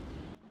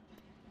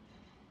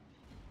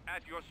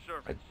 At your I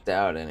service.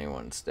 doubt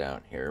anyone's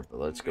down here, but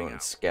let's go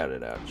and scout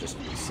it out just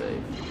to be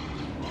safe.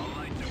 All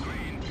lights are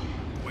green.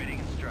 Waiting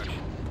instructions.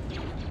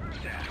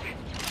 Attack.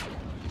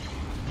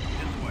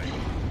 This way.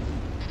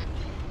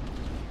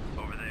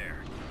 Over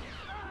there.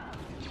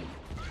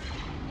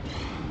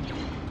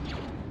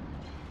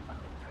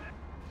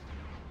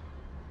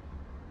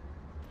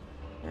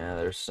 Yeah,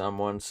 there's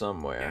someone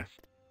somewhere. Yes.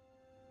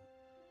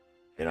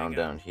 Get on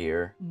down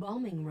here.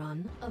 Bombing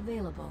run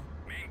available.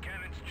 Main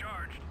cannons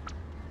charged.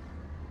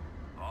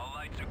 All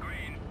lights are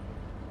green.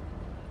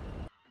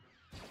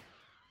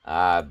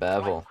 Ah,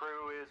 Bevel.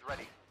 Crew is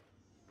ready.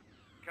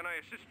 Can I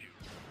assist you?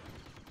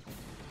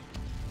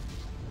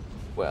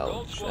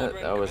 Well, shit,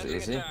 that was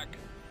easy.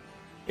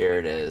 Here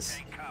it is.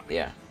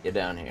 Yeah, get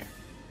down here.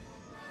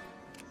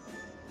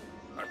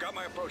 I've got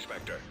my approach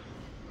vector.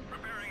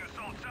 Preparing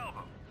assault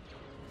salvo.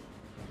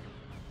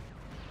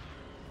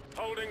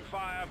 Holding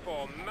fire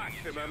for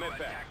maximum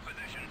effect. Attack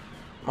position.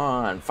 Come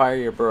on, fire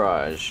your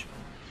barrage.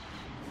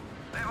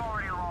 They've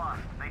already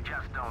lost. They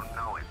just don't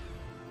know it.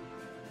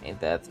 Ain't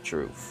that the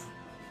truth?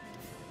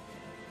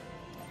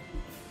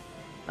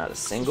 Not a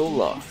single System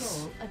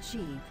loss. Control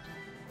achieved.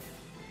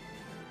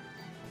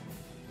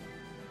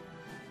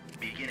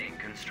 Beginning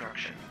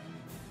construction.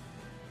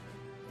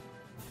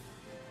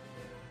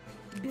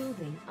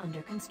 Building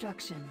under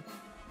construction.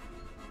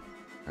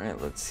 Alright,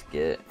 let's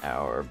get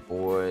our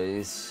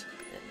boys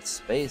in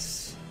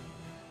space.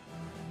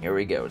 Here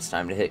we go, it's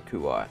time to hit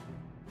Kuat.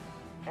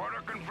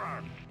 Order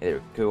confirmed.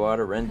 Either Kuat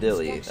or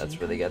Rendili, that's Construction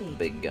where they got the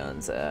complete. big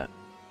guns at.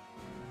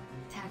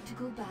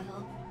 Tactical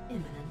battle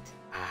imminent.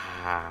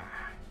 Ah.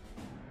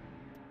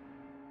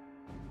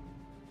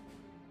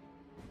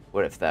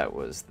 What if that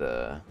was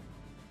the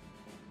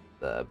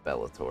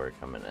Bellator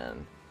coming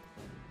in?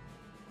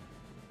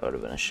 That would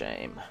have been a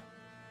shame.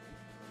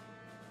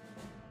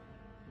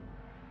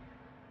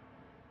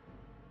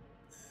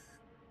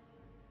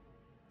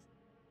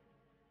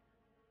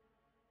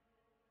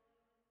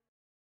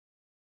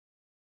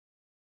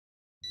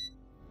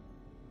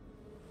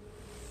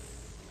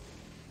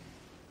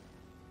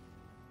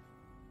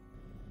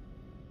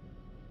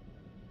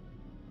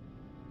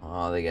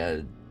 Oh, they got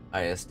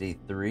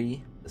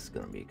ISD-3. This is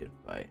gonna be a good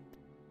fight.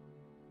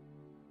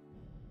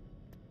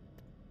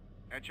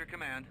 At your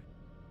command.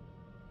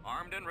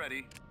 Armed and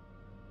ready.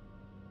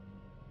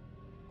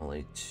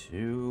 Only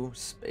 2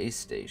 space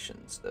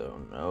stations,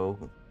 though.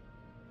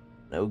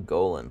 No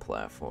Golan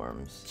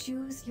platforms.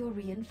 Choose your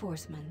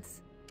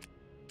reinforcements.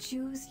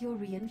 Choose your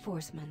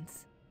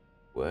reinforcements.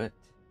 What?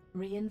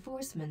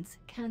 Reinforcements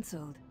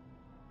cancelled.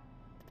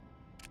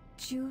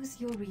 Choose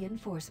your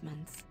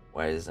reinforcements.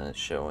 Why isn't it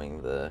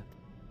showing the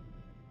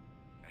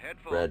Ahead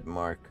full. red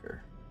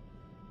marker?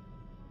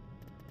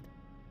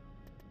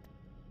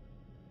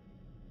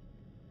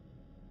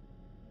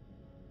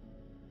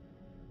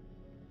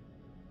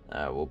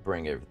 We'll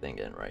bring everything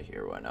in right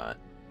here. Why not?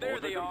 There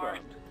they are.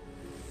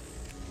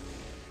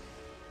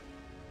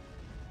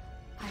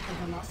 I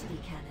have a velocity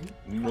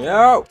cannon.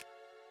 No!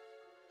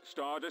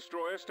 Star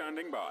Destroyer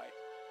standing by.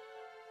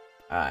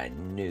 I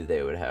knew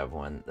they would have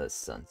one. The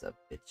sons of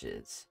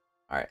bitches.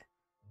 Alright.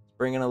 Let's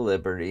bring in a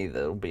Liberty.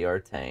 That'll be our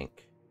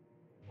tank.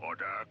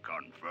 Order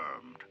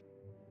confirmed.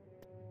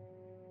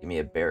 Give me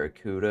a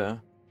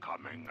Barracuda.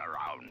 Coming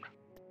around.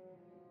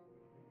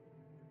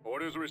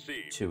 Orders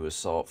received. 2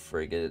 assault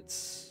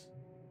frigates.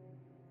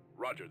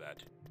 Roger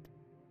that.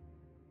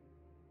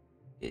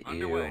 Get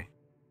Underway. you.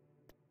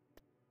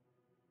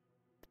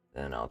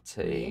 Then I'll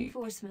take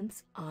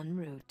Reinforcements en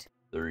route.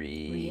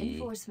 3,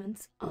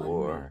 Reinforcements en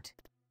 4, route.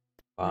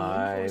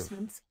 5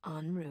 Reinforcements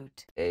en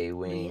route.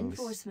 A-wings,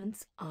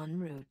 Reinforcements en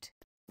route.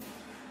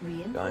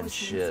 Reinforcements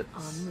gunships,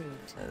 en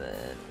route. and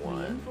then 1,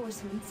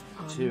 Reinforcements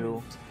en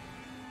 2.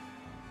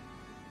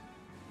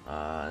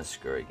 route.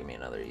 Screw it, give me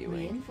another E-wing.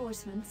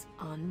 Reinforcements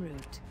en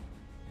route.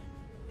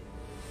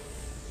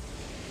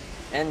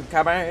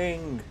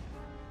 Incoming!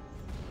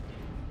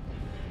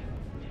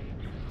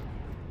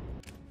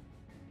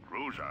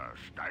 Cruiser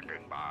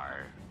standing by.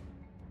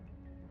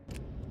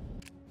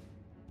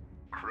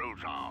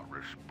 Cruiser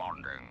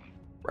responding.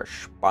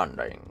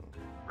 Responding.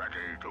 Ready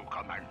to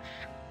commence.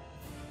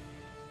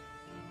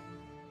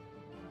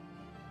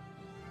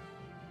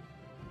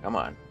 Come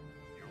on.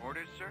 Your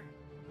orders, sir?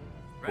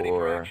 Ready 4.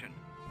 for action.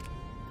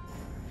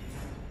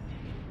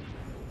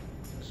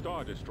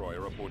 Star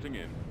Destroyer reporting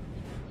in.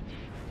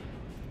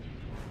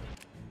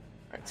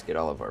 Alright, let's get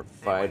all of our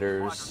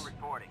fighters. Squadron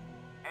reporting.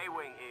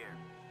 A-wing here.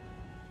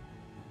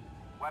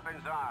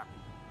 Weapons armed.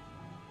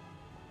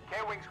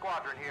 K-wing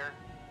squadron here.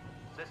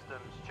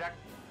 Systems checked.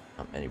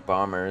 Not many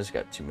bombers,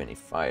 got too many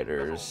Missiles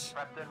fighters.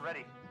 prepped and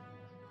ready.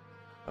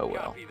 Oh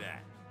well. Copy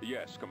that.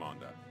 Yes,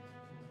 Commander.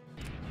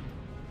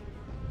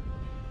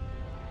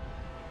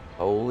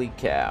 Holy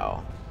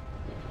cow.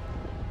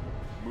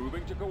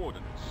 Moving to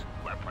coordinates.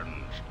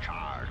 Weapons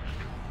charged.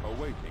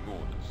 Awaiting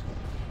orders.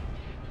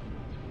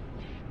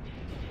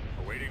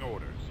 Awaiting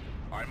orders.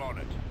 I'm on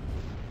it.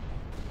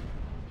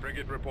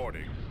 Frigate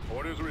reporting.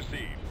 Orders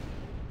received.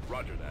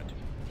 Roger that.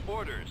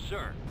 Orders,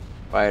 sir.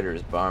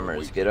 Fighters,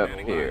 bombers, get up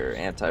here.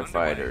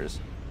 Anti-fighters.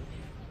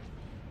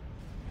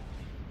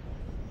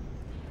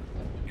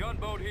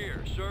 Gunboat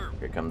here, sir.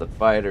 Here come the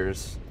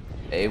fighters.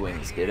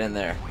 A-wings, get in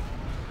there.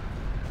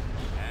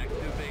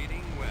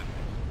 Activating weapons.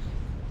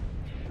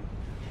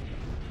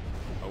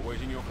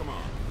 Awaiting your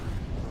command.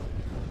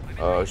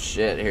 Oh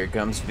shit, here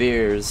comes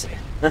Veers.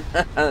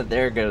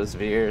 There goes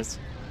Veers.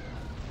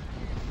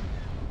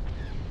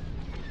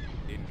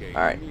 Engaging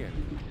Alright. the enemy.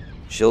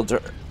 Shields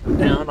are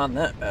down on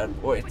that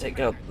bad boy. Take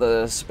out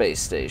the space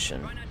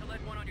station. Try not to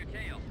let one on your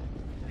tail.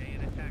 Stay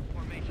in attack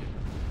formation.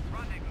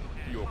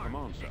 Rendezvous at Your mark.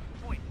 command, sir.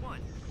 Point 1.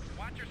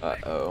 Watch your step.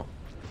 Uh-oh.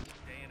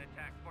 Stay in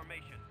attack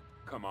formation.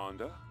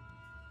 Commander.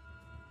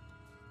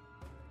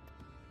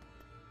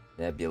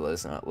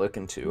 Nebula's not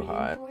looking too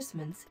hot.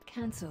 Reinforcements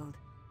cancelled.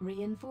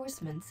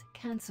 Reinforcements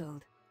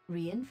cancelled.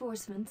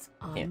 Reinforcements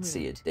en Can't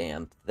see a route.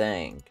 damn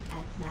thing.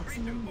 At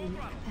maximum unit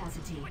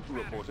capacity.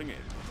 Reporting in.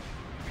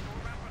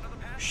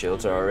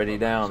 Shields are already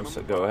down,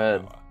 so go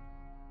ahead.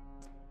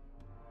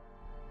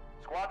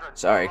 Squadron.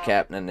 Sorry, come on.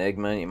 Captain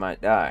Enigma, you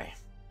might die.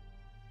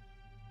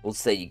 We'll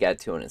say you got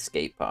to an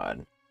escape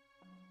pod.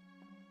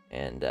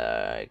 And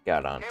got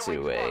K-wing onto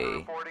squadron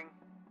reporting.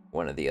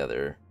 one of the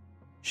other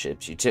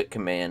ships. You took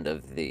command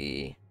of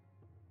the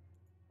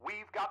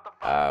We've got the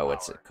firepower.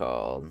 what's it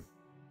called?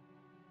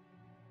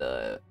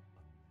 The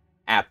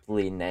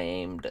aptly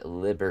named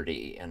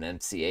Liberty, an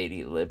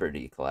MC-80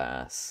 Liberty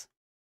class.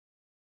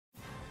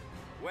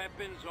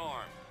 Weapons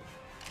armed.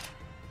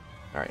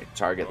 Alright,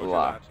 target Roger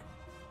locked.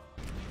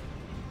 that.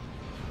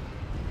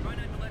 Try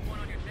not to let one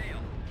on your tail.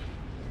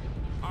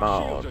 Our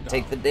Oh, shields are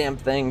take the down. damn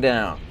thing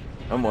down.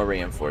 No more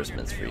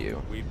reinforcements for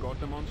you. We've got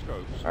them on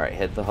scopes. Alright,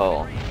 hit the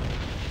hull.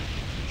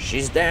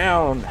 She's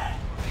down!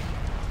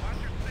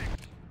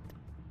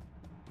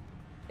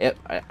 Yep,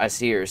 I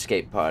see her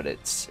escape pod.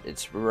 It's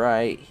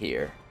right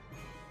here.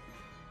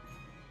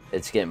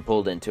 It's getting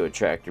pulled into a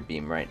tractor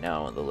beam right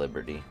now on the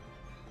Liberty.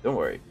 Don't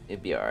worry,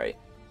 it'd be alright.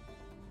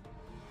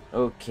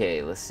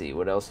 Okay, let's see,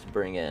 what else to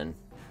bring in?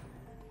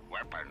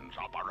 Weapons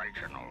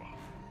operational.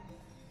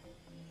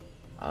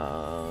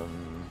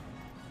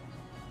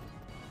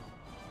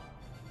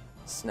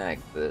 snag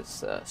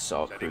this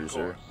assault Setting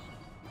cruiser, course.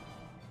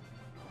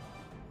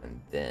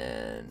 and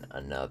then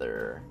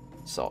another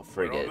assault We're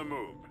frigate. on the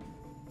move.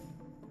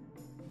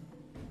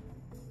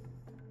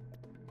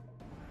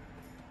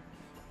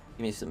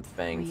 Give me some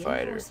Fang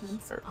fighters,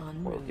 Reinforcements or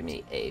en well, route. give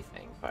me a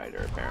Fang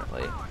fighter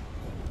apparently.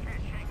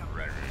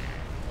 Ready.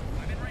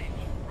 I'm in range.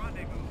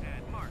 Rendezvous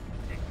at Mark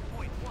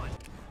 6.1.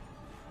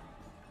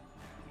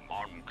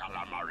 Mon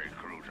Calamari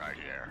cruiser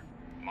here.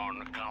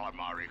 Mon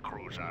Calamari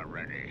cruiser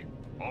ready.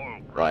 All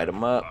Light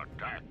 'em up.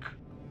 attack.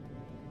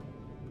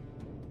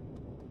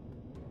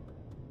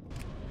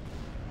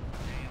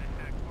 Stay in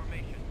attack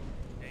formation.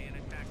 Stay in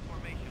attack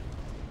formation.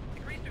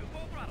 Decrease to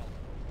full throttle.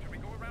 Should we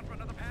go around for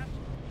another pass?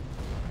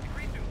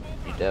 Decrease to full You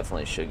throttle.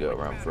 definitely should go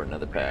around for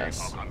another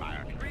pass.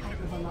 Decrease to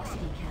Hypervelocity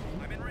I'm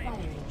cannon in range.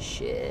 firing.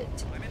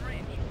 Shit. I'm in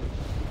range.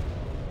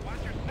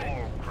 Watch your six.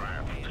 All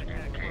craft Stay in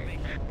attack engaged.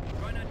 formation.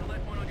 Try not to let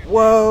one on your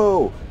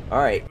Whoa!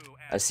 Alright,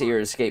 I see your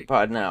escape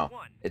pod now.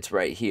 It's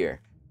right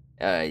here.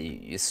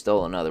 You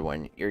stole another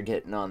one. You're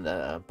getting on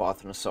the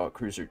Bothan Assault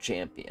Cruiser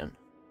Champion.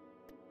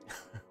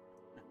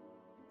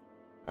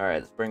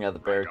 Alright, let's bring out the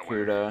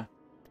Barracuda.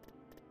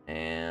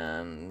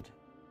 And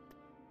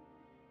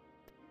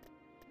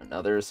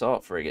another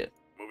assault frigate.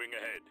 Moving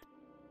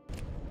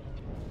ahead.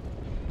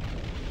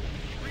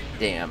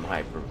 Damn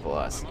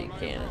hypervelocity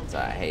cannons.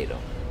 I hate them.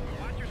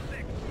 Watch your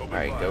six. Open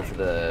Alright, go fire. for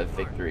the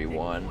Victory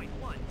 1.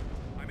 6.1.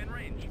 I'm in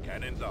range.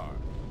 Cannons armed.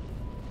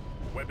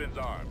 Weapons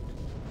armed.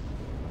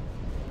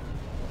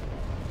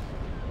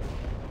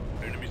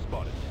 Enemy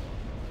spotted.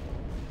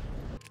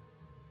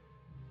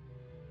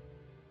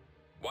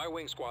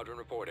 Y-Wing Squadron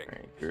reporting.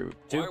 Alright, group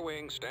 2.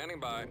 Y-Wing standing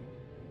by.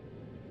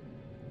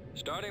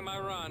 Starting my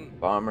run.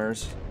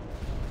 Bombers.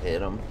 Hit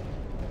them.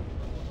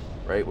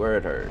 Right where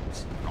it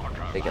hurts.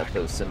 Take out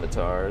those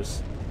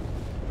scimitars.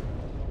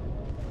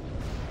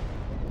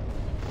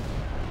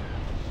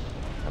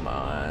 Come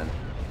on.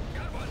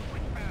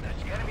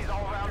 Enemies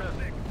all around us.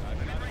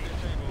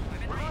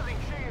 We're losing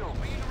shield.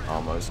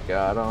 Almost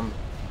got them.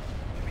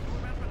 Should we go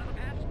around for another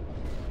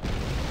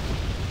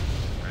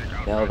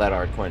pass? Nail that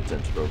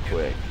Arquintans real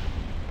quick.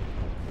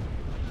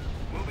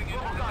 Moving into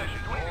position.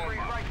 Right.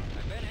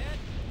 I've been hit.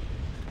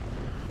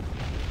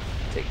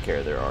 Take care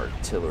of their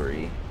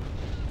artillery.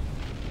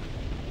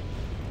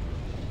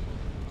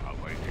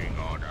 Awaiting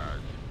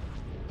orders.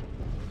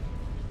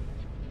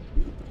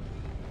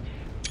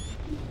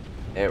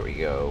 There we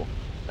go.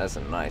 That's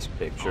a nice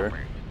picture.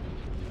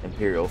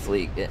 Imperial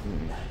fleet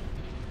getting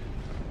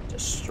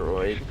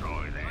destroyed.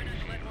 Destroy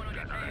these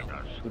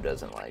generators. Who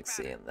doesn't like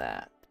seeing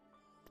that?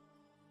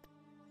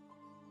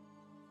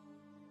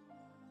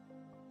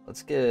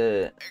 Let's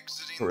get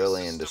Exiting the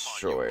Carillion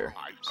system on your Destroyer.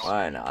 right.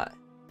 Why not?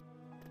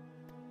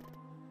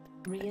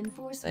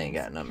 Reinforcements They ain't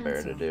got nothing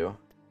better to cancelled. do.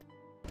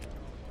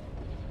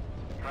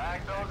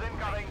 Drag those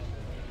incoming.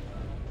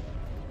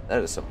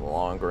 That is some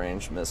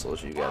long-range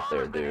missiles you got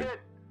there, dude.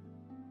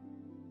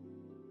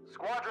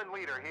 Squadron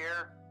leader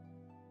here.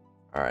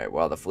 Alright,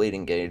 while the fleet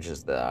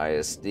engages the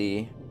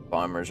ISD,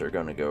 bombers are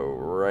going to go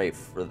right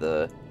for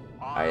the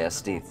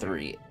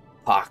ISD-3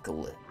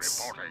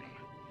 Apocalypse. Reporting.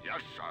 Yes,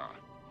 sir.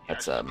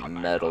 That's Yes, a Commander.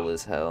 metal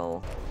as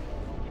hell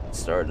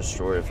Star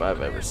Destroyer if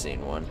I've ever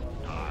seen one.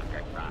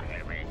 Target the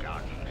heavy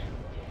guns.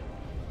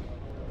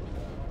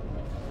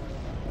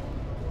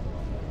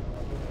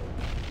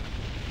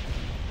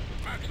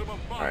 Maximum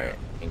fire. Alright,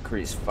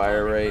 increase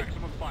fire rate.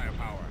 Maximum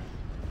firepower.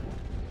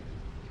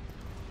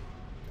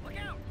 Look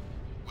out.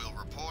 We'll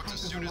report as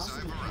soon as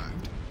I've Hypervelocity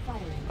arrived.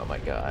 cannon firing. Oh my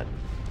god.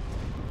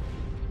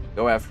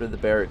 Go after the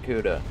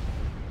Barracuda.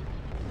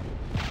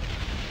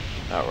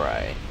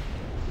 Alright.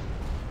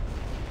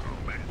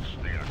 Commence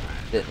the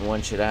attack. Didn't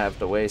want you to have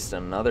to waste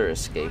another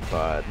escape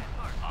pod.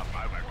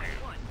 Affirmative.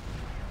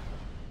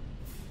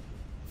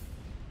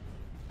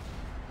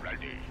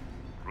 Ready.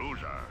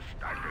 Cruiser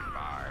standing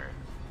by.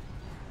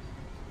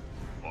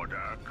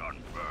 Order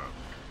confirmed.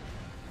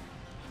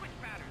 Switch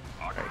pattern.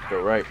 Alright,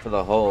 go right for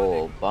the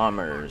hull.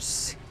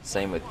 Bombers.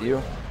 Same with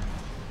you.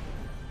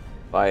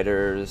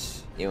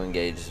 Fighters, you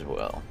engage as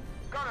well.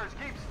 Gunners,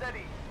 keep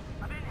steady.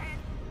 I'm in hit.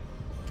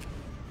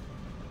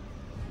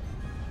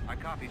 I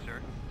copy,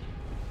 sir.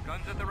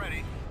 Guns at the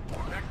ready.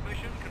 Next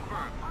mission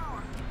confirmed.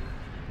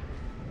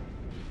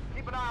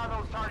 Keep an eye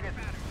on those targets.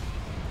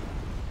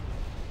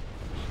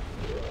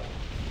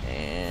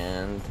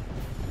 And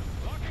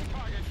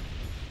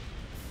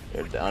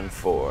they're done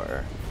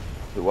for.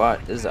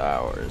 What is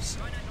ours?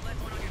 Try not to let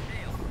one on your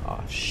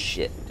tail. Oh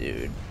shit,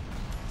 dude.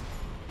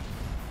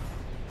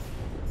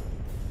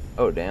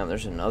 Oh damn,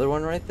 there's another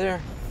one right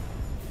there?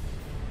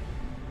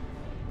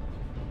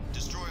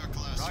 Destroyer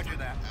class Roger frigate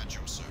that. at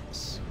your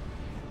service.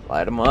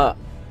 Light them up.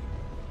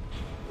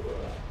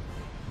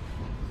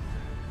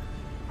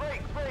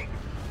 Break, break.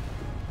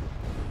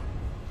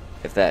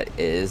 If that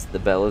is the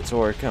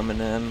Bellator coming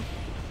in,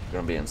 we're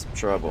gonna be in some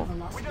trouble.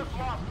 Velocity just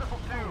cannon lost missile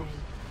two. firing.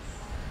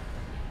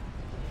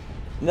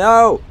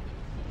 No!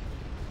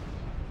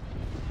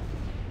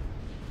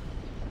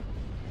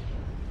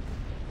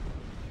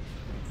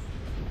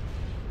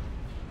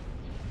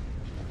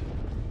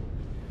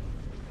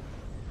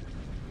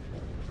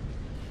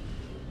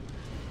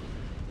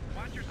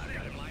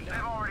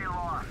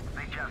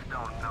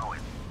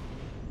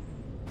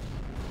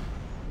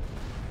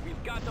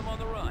 on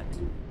the run.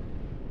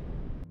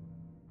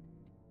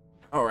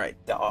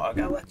 Alright, dog,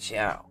 I'll let you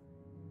out.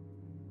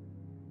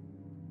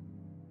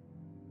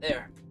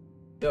 There.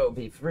 Go,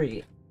 be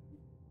free.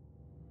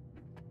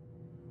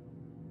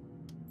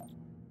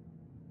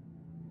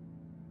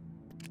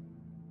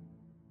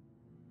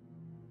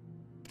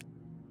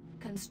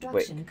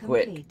 Construction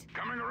quick. complete.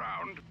 Coming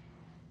around.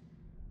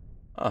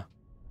 Huh.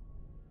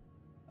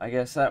 I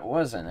guess that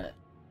wasn't it.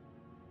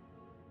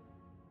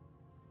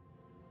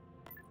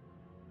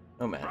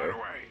 No Right matter.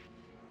 away.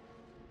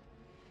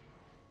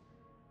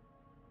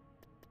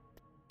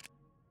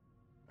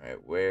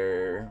 Alright,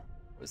 where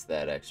was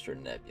that extra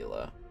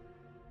nebula?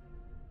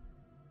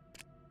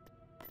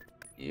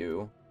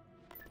 You.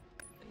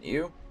 And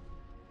you?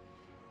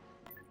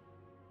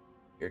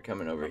 You're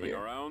coming over Coming here.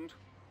 around.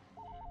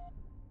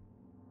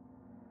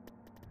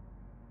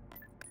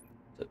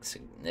 Took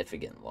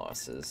significant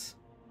losses.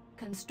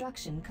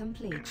 Construction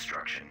complete.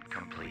 Construction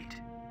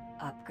complete.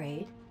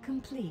 Upgrade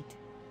complete.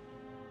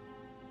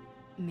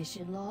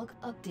 Mission log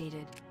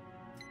updated.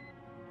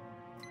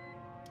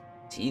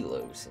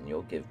 Telos, and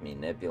you'll give me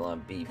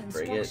Nebulon B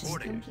frigates?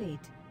 Construction complete.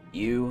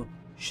 You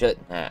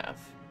shouldn't have.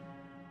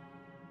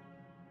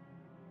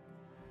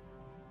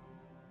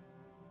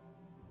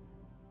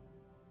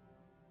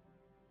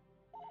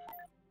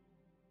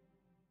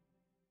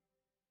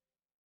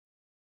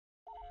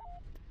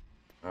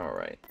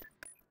 Alright.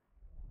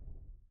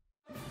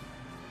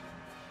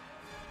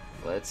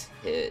 Let's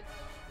hit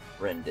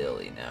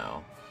Rendili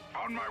now.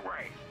 On my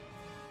way.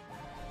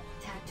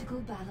 Tactical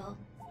battle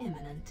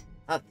imminent.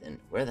 Nothing.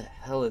 Where the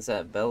hell is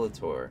that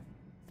Bellator?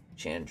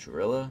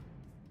 Chandrilla?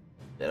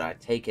 Did I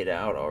take it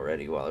out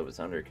already while it was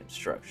under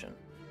construction?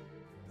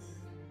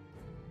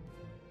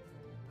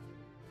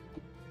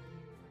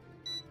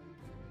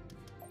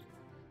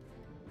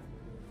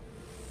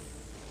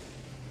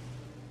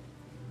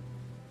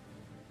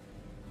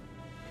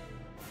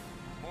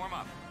 Form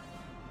up.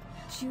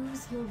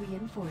 Choose your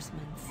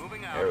reinforcements.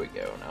 Moving out. There we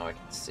go. Now I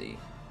can see.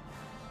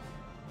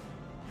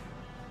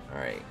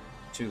 Alright.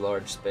 2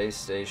 large space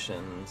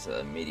stations,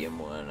 a medium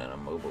one, and a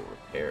mobile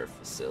repair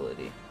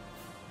facility.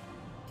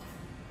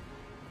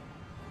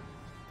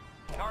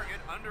 Target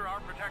under our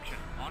protection.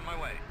 On my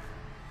way.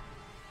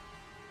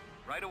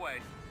 Right away.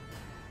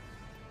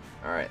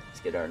 Alright, let's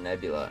get our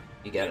nebula.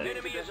 You got The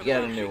enemy is a new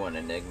approaching. one,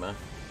 Enigma.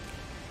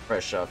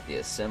 Fresh off the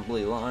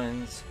assembly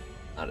lines,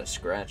 not a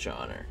scratch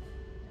on her.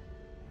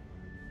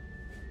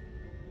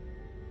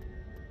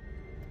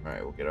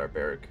 Alright, we'll get our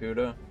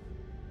Barracuda.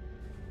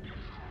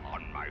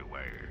 On my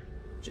way.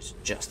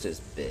 Just as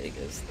big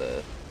as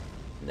the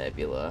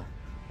nebula.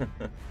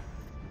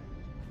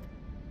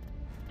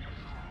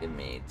 Give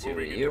me 2 of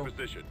Moving you. into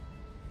position.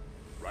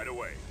 Right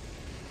away.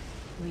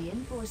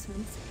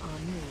 Reinforcements en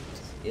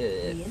route.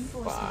 Get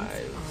Reinforcements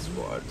 5 en route.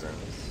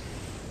 squadrons.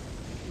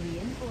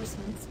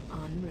 Reinforcements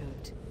en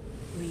route.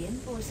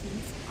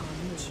 Reinforcements en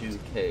route.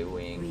 2K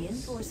wings.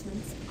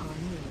 Reinforcements en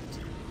route.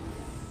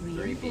 3B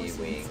Reinforcements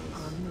wings.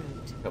 en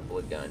route. A couple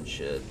of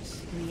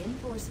gunships.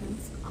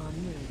 Reinforcements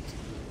en route.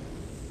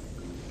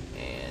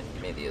 And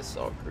maybe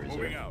assault Moving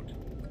cruiser. out.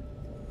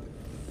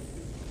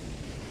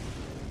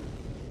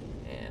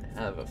 And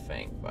have a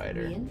Fang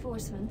fighter.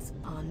 Reinforcements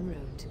en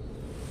route.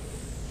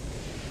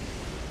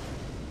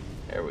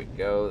 There we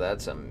go.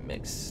 That's a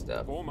mixed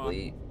up Form up.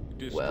 fleet.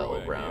 Destroyer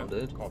Well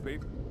rounded. here. Copy.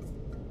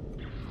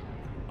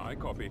 I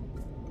copy.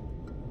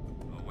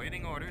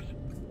 Awaiting orders.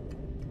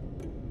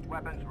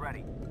 Weapons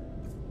ready.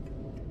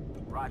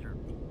 Roger.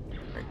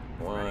 Rank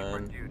Ready for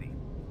 1. duty.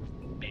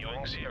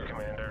 B-Wings here,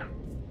 Commander.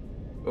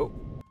 Oh.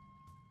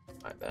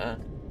 My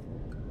bad.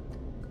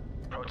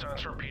 Proton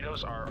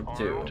torpedoes are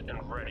Two. armed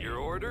and ready. Your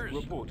orders.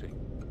 Reporting.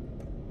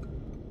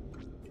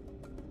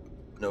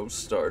 No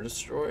Star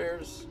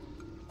Destroyers.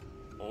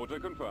 Order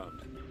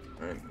confirmed.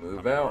 Alright, move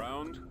Coming out.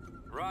 around.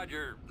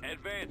 Roger.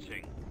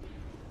 Advancing.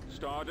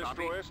 Star Copy.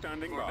 Destroyer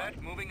standing by.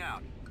 Corvette moving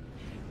out.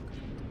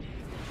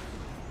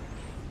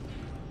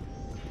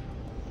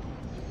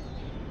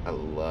 I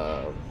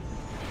love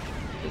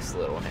this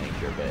little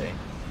hangar bay.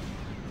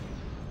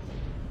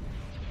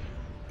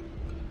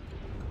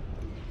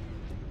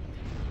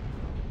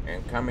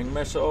 Incoming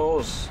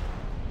missiles.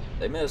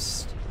 They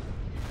missed.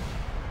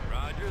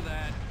 Roger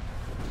that.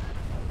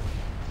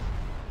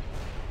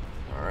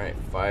 Alright,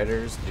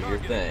 fighters, do your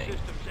Targeting thing.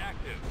 systems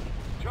active.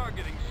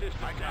 Targeting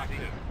systems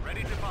active.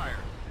 Ready to fire.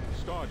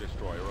 Star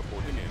Destroyer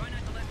reporting in. Try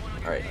not to let one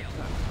on your Alright,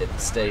 tail. hit the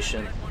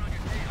station. Let one on your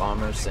tail.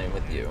 Bombers, same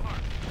with you.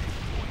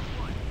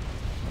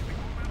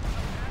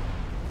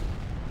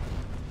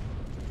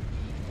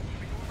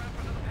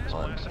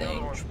 On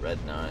thing,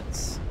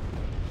 dreadnoughts.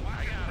 I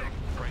got him.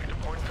 Break to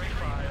point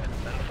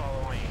 35, then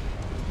follow me.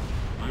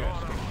 Yes,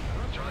 Got him.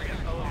 Target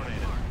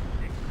eliminated.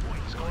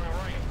 It's going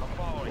right. I'm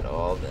following. Get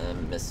all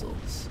them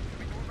missiles.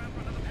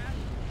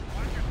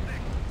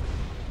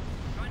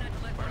 Try not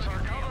to let one Where's on our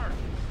your tail. cover?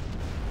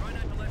 Try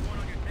not to let one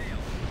on your tail.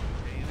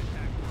 Stay in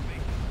attack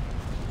formation.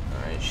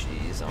 Alright,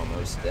 she's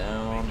almost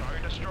down.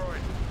 Target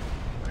destroyed.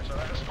 Where's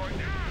that destroyed?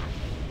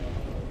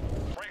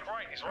 Break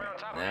right. He's right on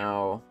top of me.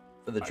 Now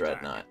for the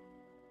dreadnought.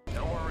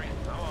 Don't worry.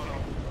 I'm on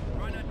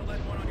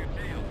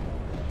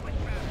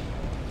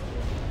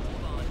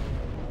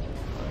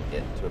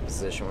get into a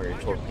position where your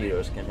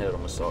torpedoes can hit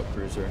an assault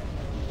cruiser.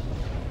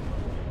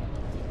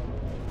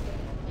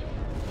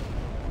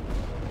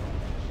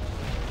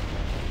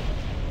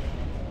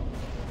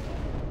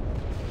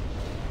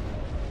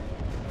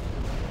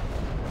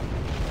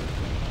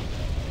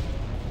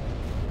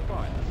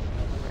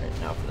 Alright,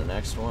 now for the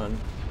next one.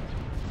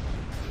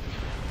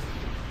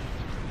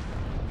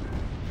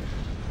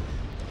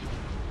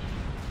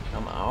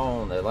 Come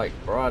on, they're like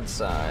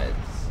broadsides.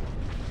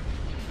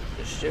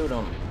 Just shoot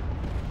them.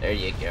 There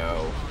you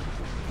go.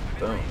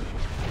 Boom.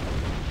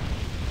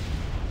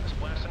 Let's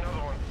blast another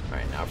one.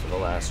 Alright, now for the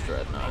last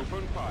dreadnought.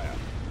 Open fire.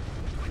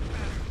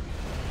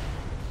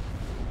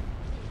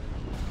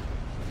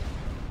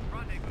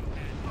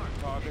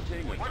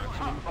 Targeting with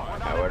maximum fire.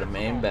 Power to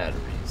main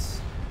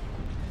batteries.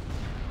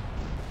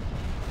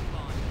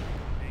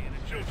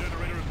 Shield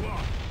generator is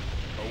locked.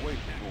 Awaiting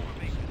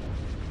orders.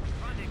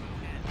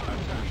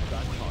 Attack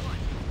that target.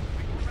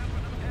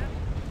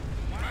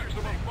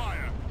 Maximum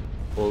fire.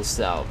 Full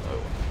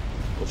salvo.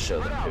 We'll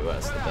show them who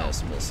has the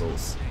best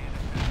missiles.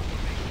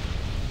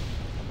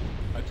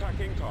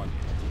 Attacking target.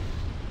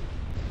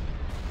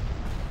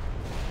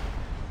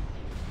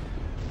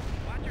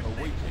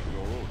 Awaiting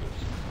your orders.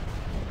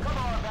 Come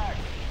on back.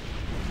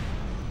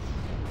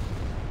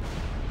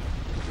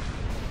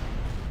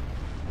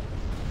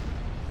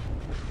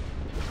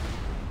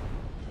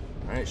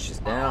 Alright, she's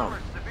down.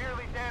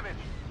 Severely damaged.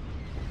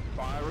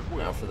 Fire at will.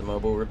 Now for the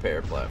mobile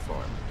repair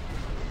platform.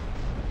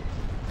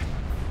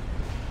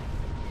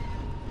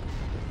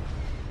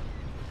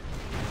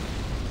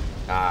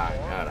 Ah,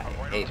 God,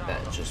 I hate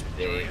that just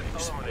big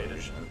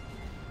explosion.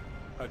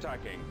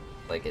 Attacking.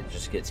 Like it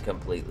just gets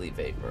completely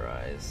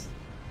vaporized.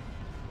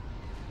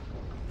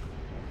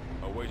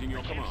 Awaiting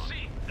your Can't command.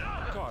 see.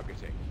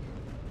 Targeting.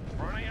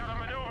 Running out of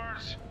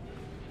maneuvers.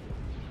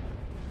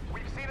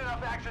 We've seen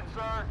enough action,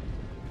 sir.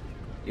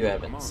 You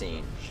haven't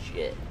seen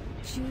shit.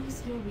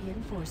 Choose your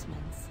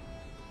reinforcements.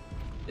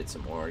 Get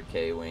some more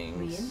K-Wings.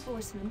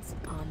 Reinforcements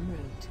en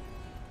route.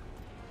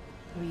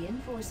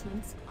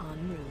 Reinforcements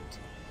en route.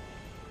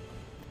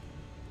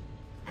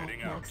 At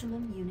Heading out.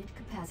 maximum unit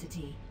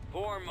capacity.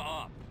 Form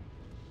up.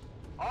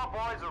 All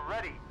boys are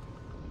ready.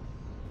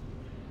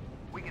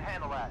 We can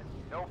handle that.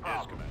 No Yes,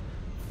 problem.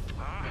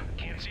 Commander.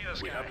 Can't see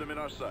this We guy. have them in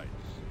our sights.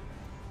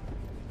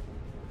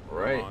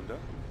 Right. Commander. Up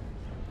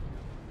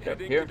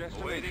Heading here. to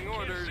destination. Awaiting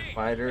orders.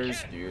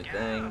 Fighters, do your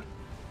thing.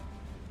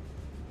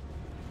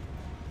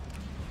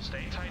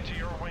 Stay tight to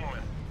your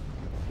wingman.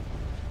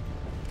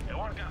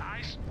 Anyone got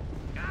ice?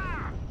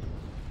 Ah!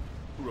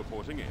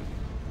 Reporting in.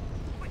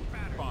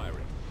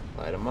 Firing.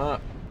 Light them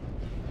up.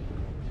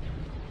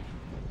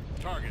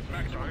 Target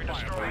maximum Sorry,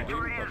 destroy.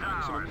 firepower. Waiting for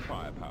maximum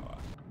firepower.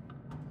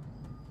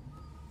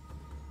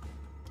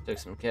 Took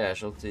some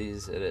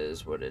casualties. It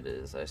is what it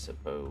is, I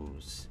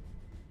suppose.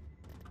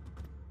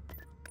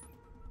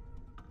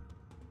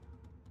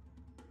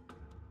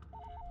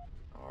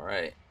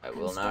 Alright, I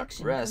will not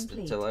Construction rest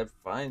complete. until I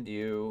find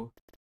you.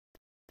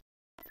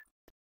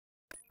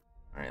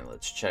 Alright,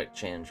 let's check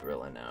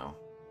Chandrilla now.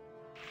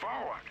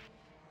 Forward.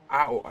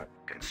 Ow!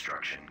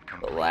 Construction The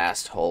complete.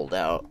 last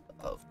holdout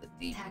of the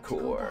deep Tactical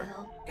core.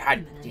 battle God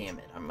imminent. damn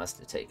it, I must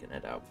have taken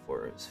it out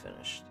before it was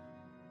finished.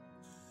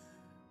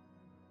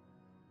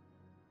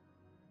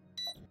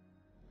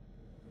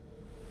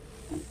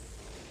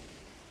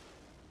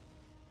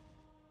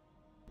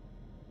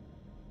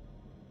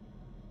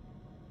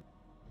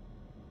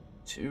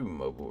 Two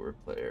mobile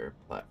repair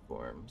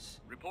platforms.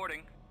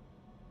 Reporting.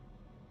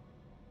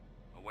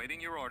 Awaiting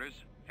your orders.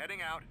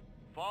 Heading out.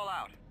 Fall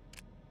out.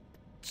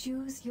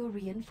 Choose your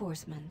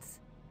reinforcements.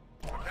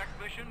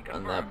 Protect mission On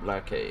confirmed. that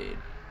blockade.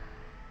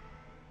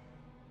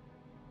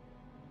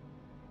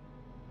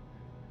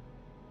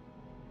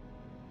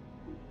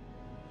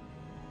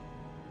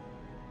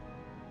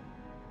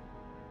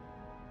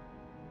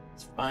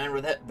 Let's find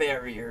where that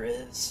barrier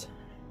is.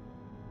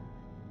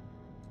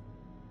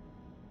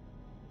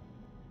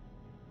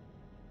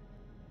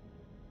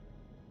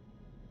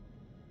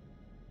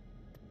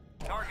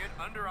 Target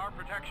under our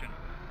protection.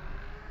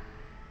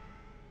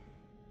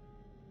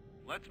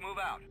 Let's move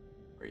out.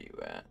 Where you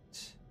at?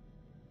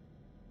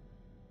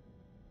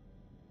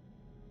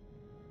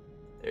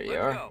 There you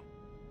Let's are. go.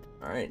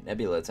 Alright,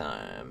 Nebula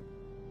time.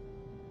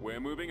 We're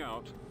moving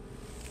out.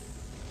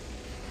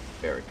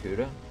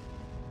 Barracuda.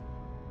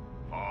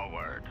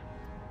 Forward.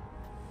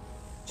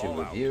 To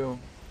All out. review.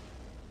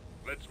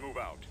 Let's move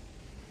out.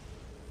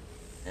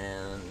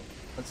 And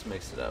let's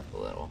mix it up a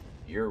little.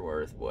 You're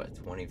worth what?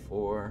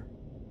 24?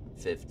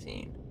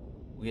 15.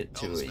 We get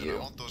two of Helmsman, I you.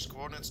 want those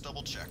coordinates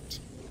double checked.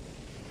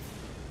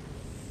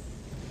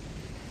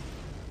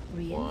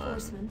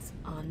 Reinforcements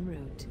en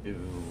route. 2,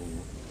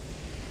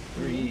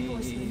 3,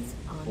 Reinforcements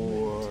en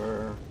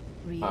 4,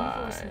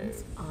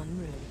 Reinforcements 5. en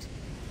route.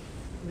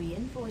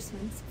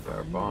 Reinforcements Our en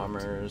route.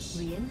 bombers,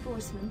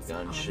 Reinforcements en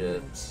route.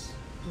 gunships,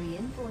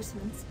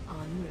 Reinforcements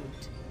en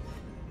route.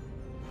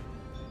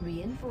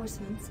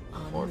 Reinforcements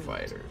en more route.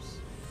 fighters.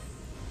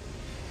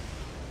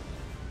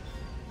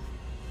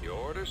 Your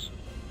orders?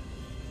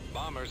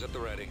 Bombers at the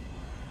ready.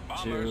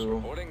 Bombers 2,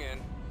 reporting in.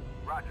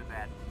 Roger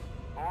that.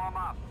 Form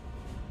up.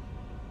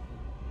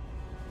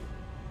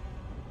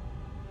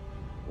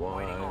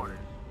 Waiting One. orders.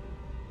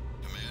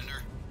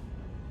 Commander,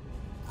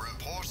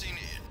 reporting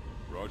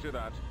in. Roger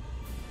that.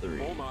 3.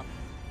 Form up.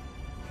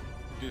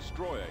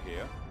 Destroyer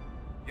here.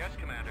 Yes,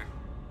 Commander.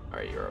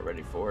 Alright, you're all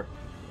ready for?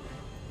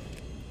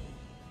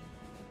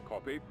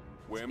 Copy.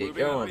 We're Keep moving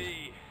going. up.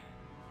 B.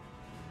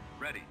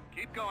 Ready.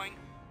 Keep going.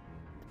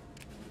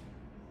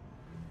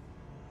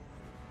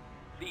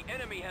 The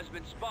enemy has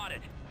been spotted.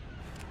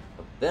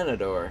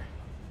 Venador.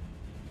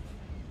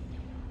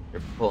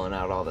 You're pulling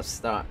out all the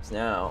stops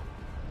now.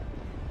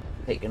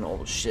 Taking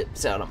old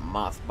ships out of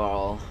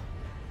mothball.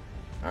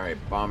 Alright,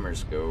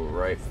 bombers go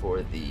right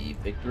for the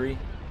victory.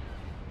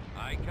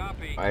 I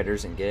copy.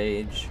 Fighters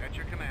engage. At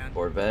your command.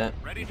 Corvette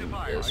Ready to do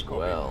fire. as I copy.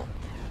 well.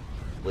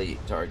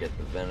 Fleet target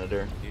the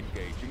Venator.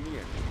 Engaging the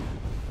enemy.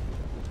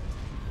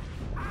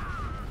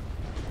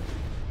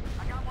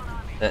 I got one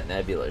on me. That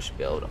Nebula should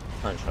be able to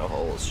punch a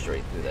hole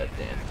straight through that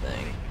damn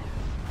thing.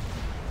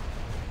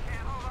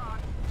 Can't hold on.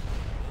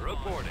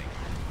 Reporting.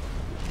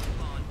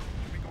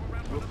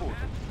 Reporting.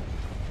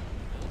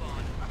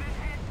 I've been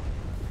hit.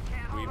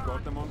 Can't hold We've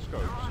got them on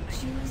scopes.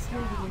 Choose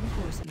your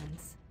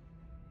reinforcements.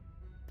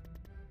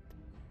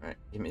 Alright,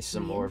 give me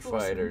some more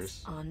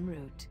Reinforcements fighters. en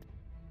route.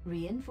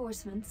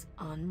 Reinforcements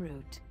en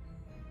route.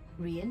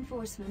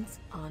 Reinforcements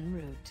en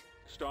route.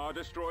 Star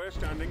Destroyer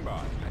standing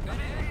by.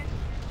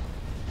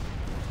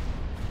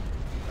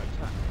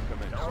 Attack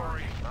commencing.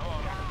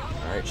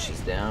 Alright, she's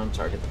down.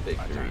 Target the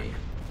victory.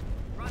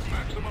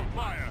 Maximum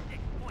fire.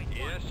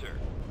 Yes, sir.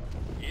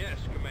 Yes,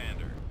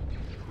 Commander.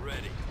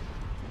 Ready.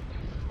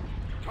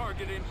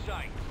 Target in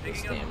sight.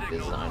 This Digging up damn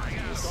signal.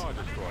 design. Star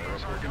Destroyer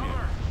reporting in.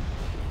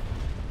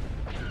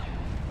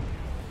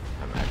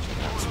 I imagine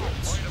that's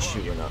what's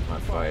chewing up my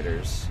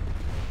fighters.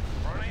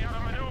 Running out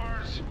of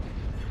maneuvers.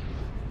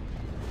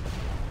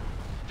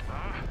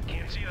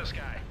 Can't see this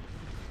guy.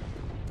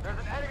 There's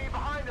an enemy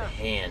behind us.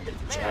 Hand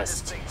of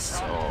Justice.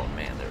 Oh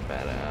man, they're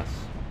badass.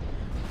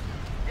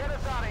 Get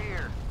us out of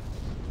here.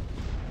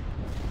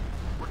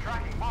 We're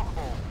tracking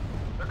multiple.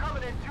 They're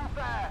coming in too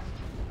fast.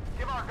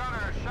 Give our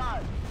gunner a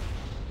shot.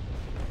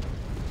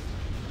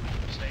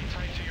 Stay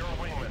tight to your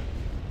wingman.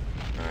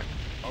 Alright,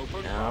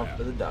 Open now fire.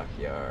 for the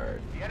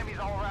dockyard. The enemy's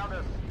all around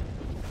us.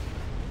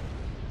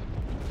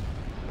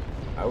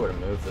 I would have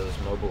moved those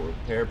mobile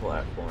repair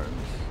platforms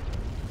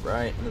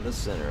right into the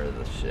center of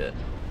the shit.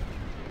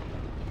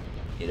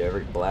 Get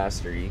every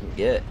blaster you can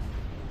get.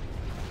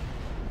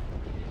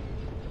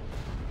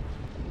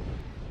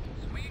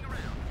 Swinging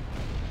around.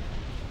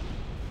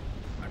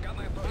 I've got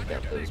my We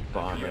got those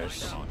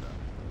bombers. Commander.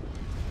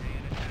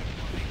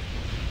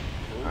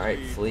 Alright,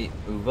 fleet,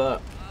 move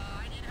up.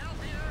 I need help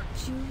here.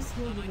 Choose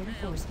your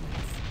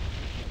reinforcements.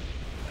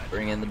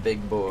 Bring in the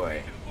big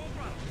boy.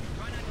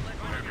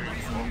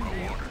 Maximum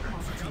air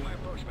capacity.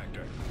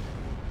 Prospector.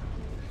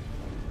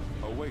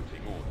 Awaiting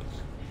orders.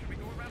 Should we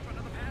go around for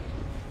another pass?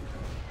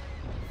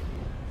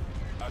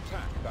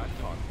 Attack that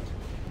target.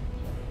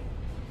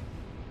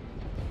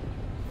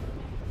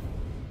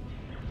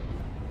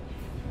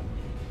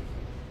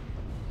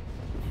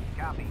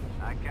 Copy.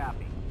 I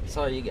copy. That's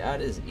all you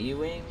got is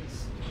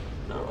E-Wings?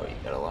 No, you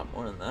got a lot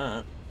more than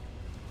that.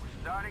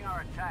 We're starting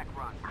our attack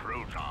run.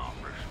 Crouton.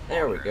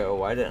 There we go.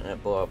 Why didn't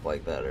it blow up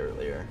like that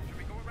earlier? Should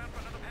we go around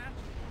for another pass?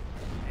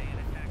 Stay in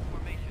attack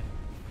formation.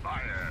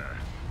 Fire.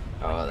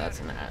 Oh, that's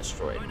an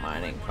asteroid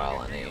mining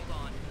colony.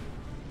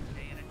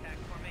 Stay in attack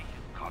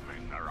formation.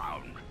 Coming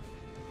around.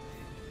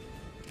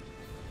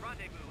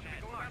 Rendezvous. Should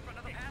we go around for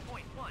another pass?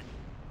 Point 1.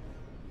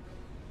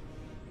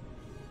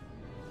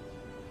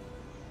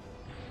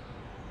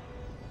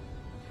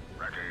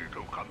 Ready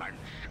to commence.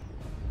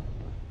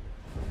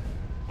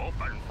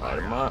 Open Light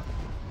them up.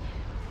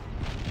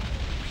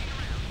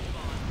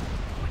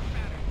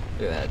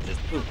 Look at that, just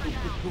poof, poof,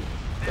 poof,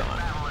 poof. Gone.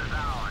 Battle is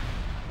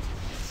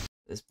ours.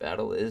 This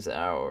battle is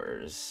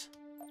ours.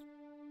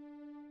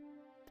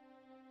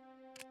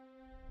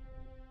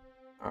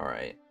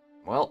 Alright.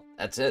 Well,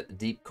 that's it. The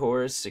deep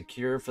core is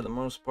secure for the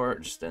most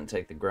part. Just didn't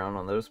take the ground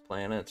on those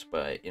planets,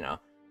 but, you know,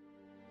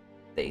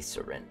 they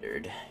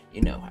surrendered.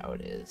 You know how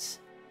it is.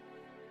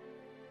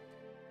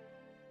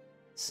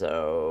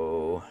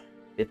 So,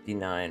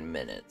 59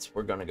 minutes.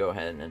 We're going to go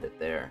ahead and end it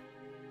there.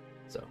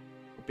 So,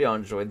 hope y'all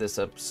enjoyed this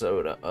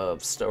episode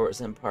of Star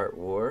Wars Empire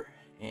War.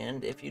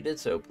 And if you did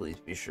so, please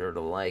be sure to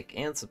like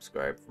and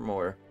subscribe for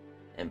more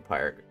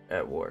Empire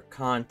at War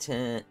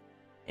content.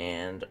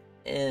 And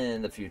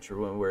in the future,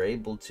 when we're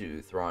able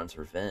to, Thrawn's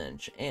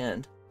Revenge.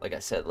 And, like I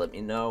said, let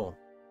me know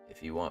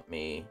if you want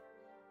me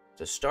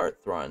to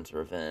start Thrawn's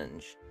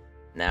Revenge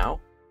now.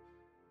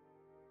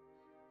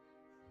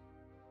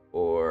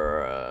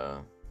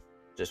 Or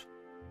just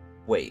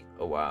wait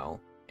a while.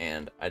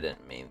 And I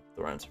didn't mean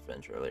Thrawn's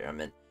Revenge earlier. I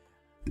meant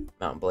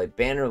Mountain Blade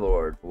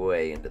Bannerlord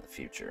way into the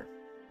future,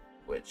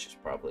 which is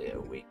probably a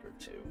week or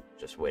two,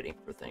 just waiting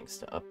for things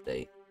to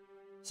update.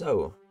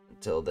 So,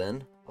 until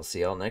then, I'll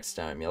see y'all next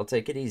time. Y'all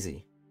take it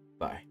easy.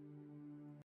 Bye.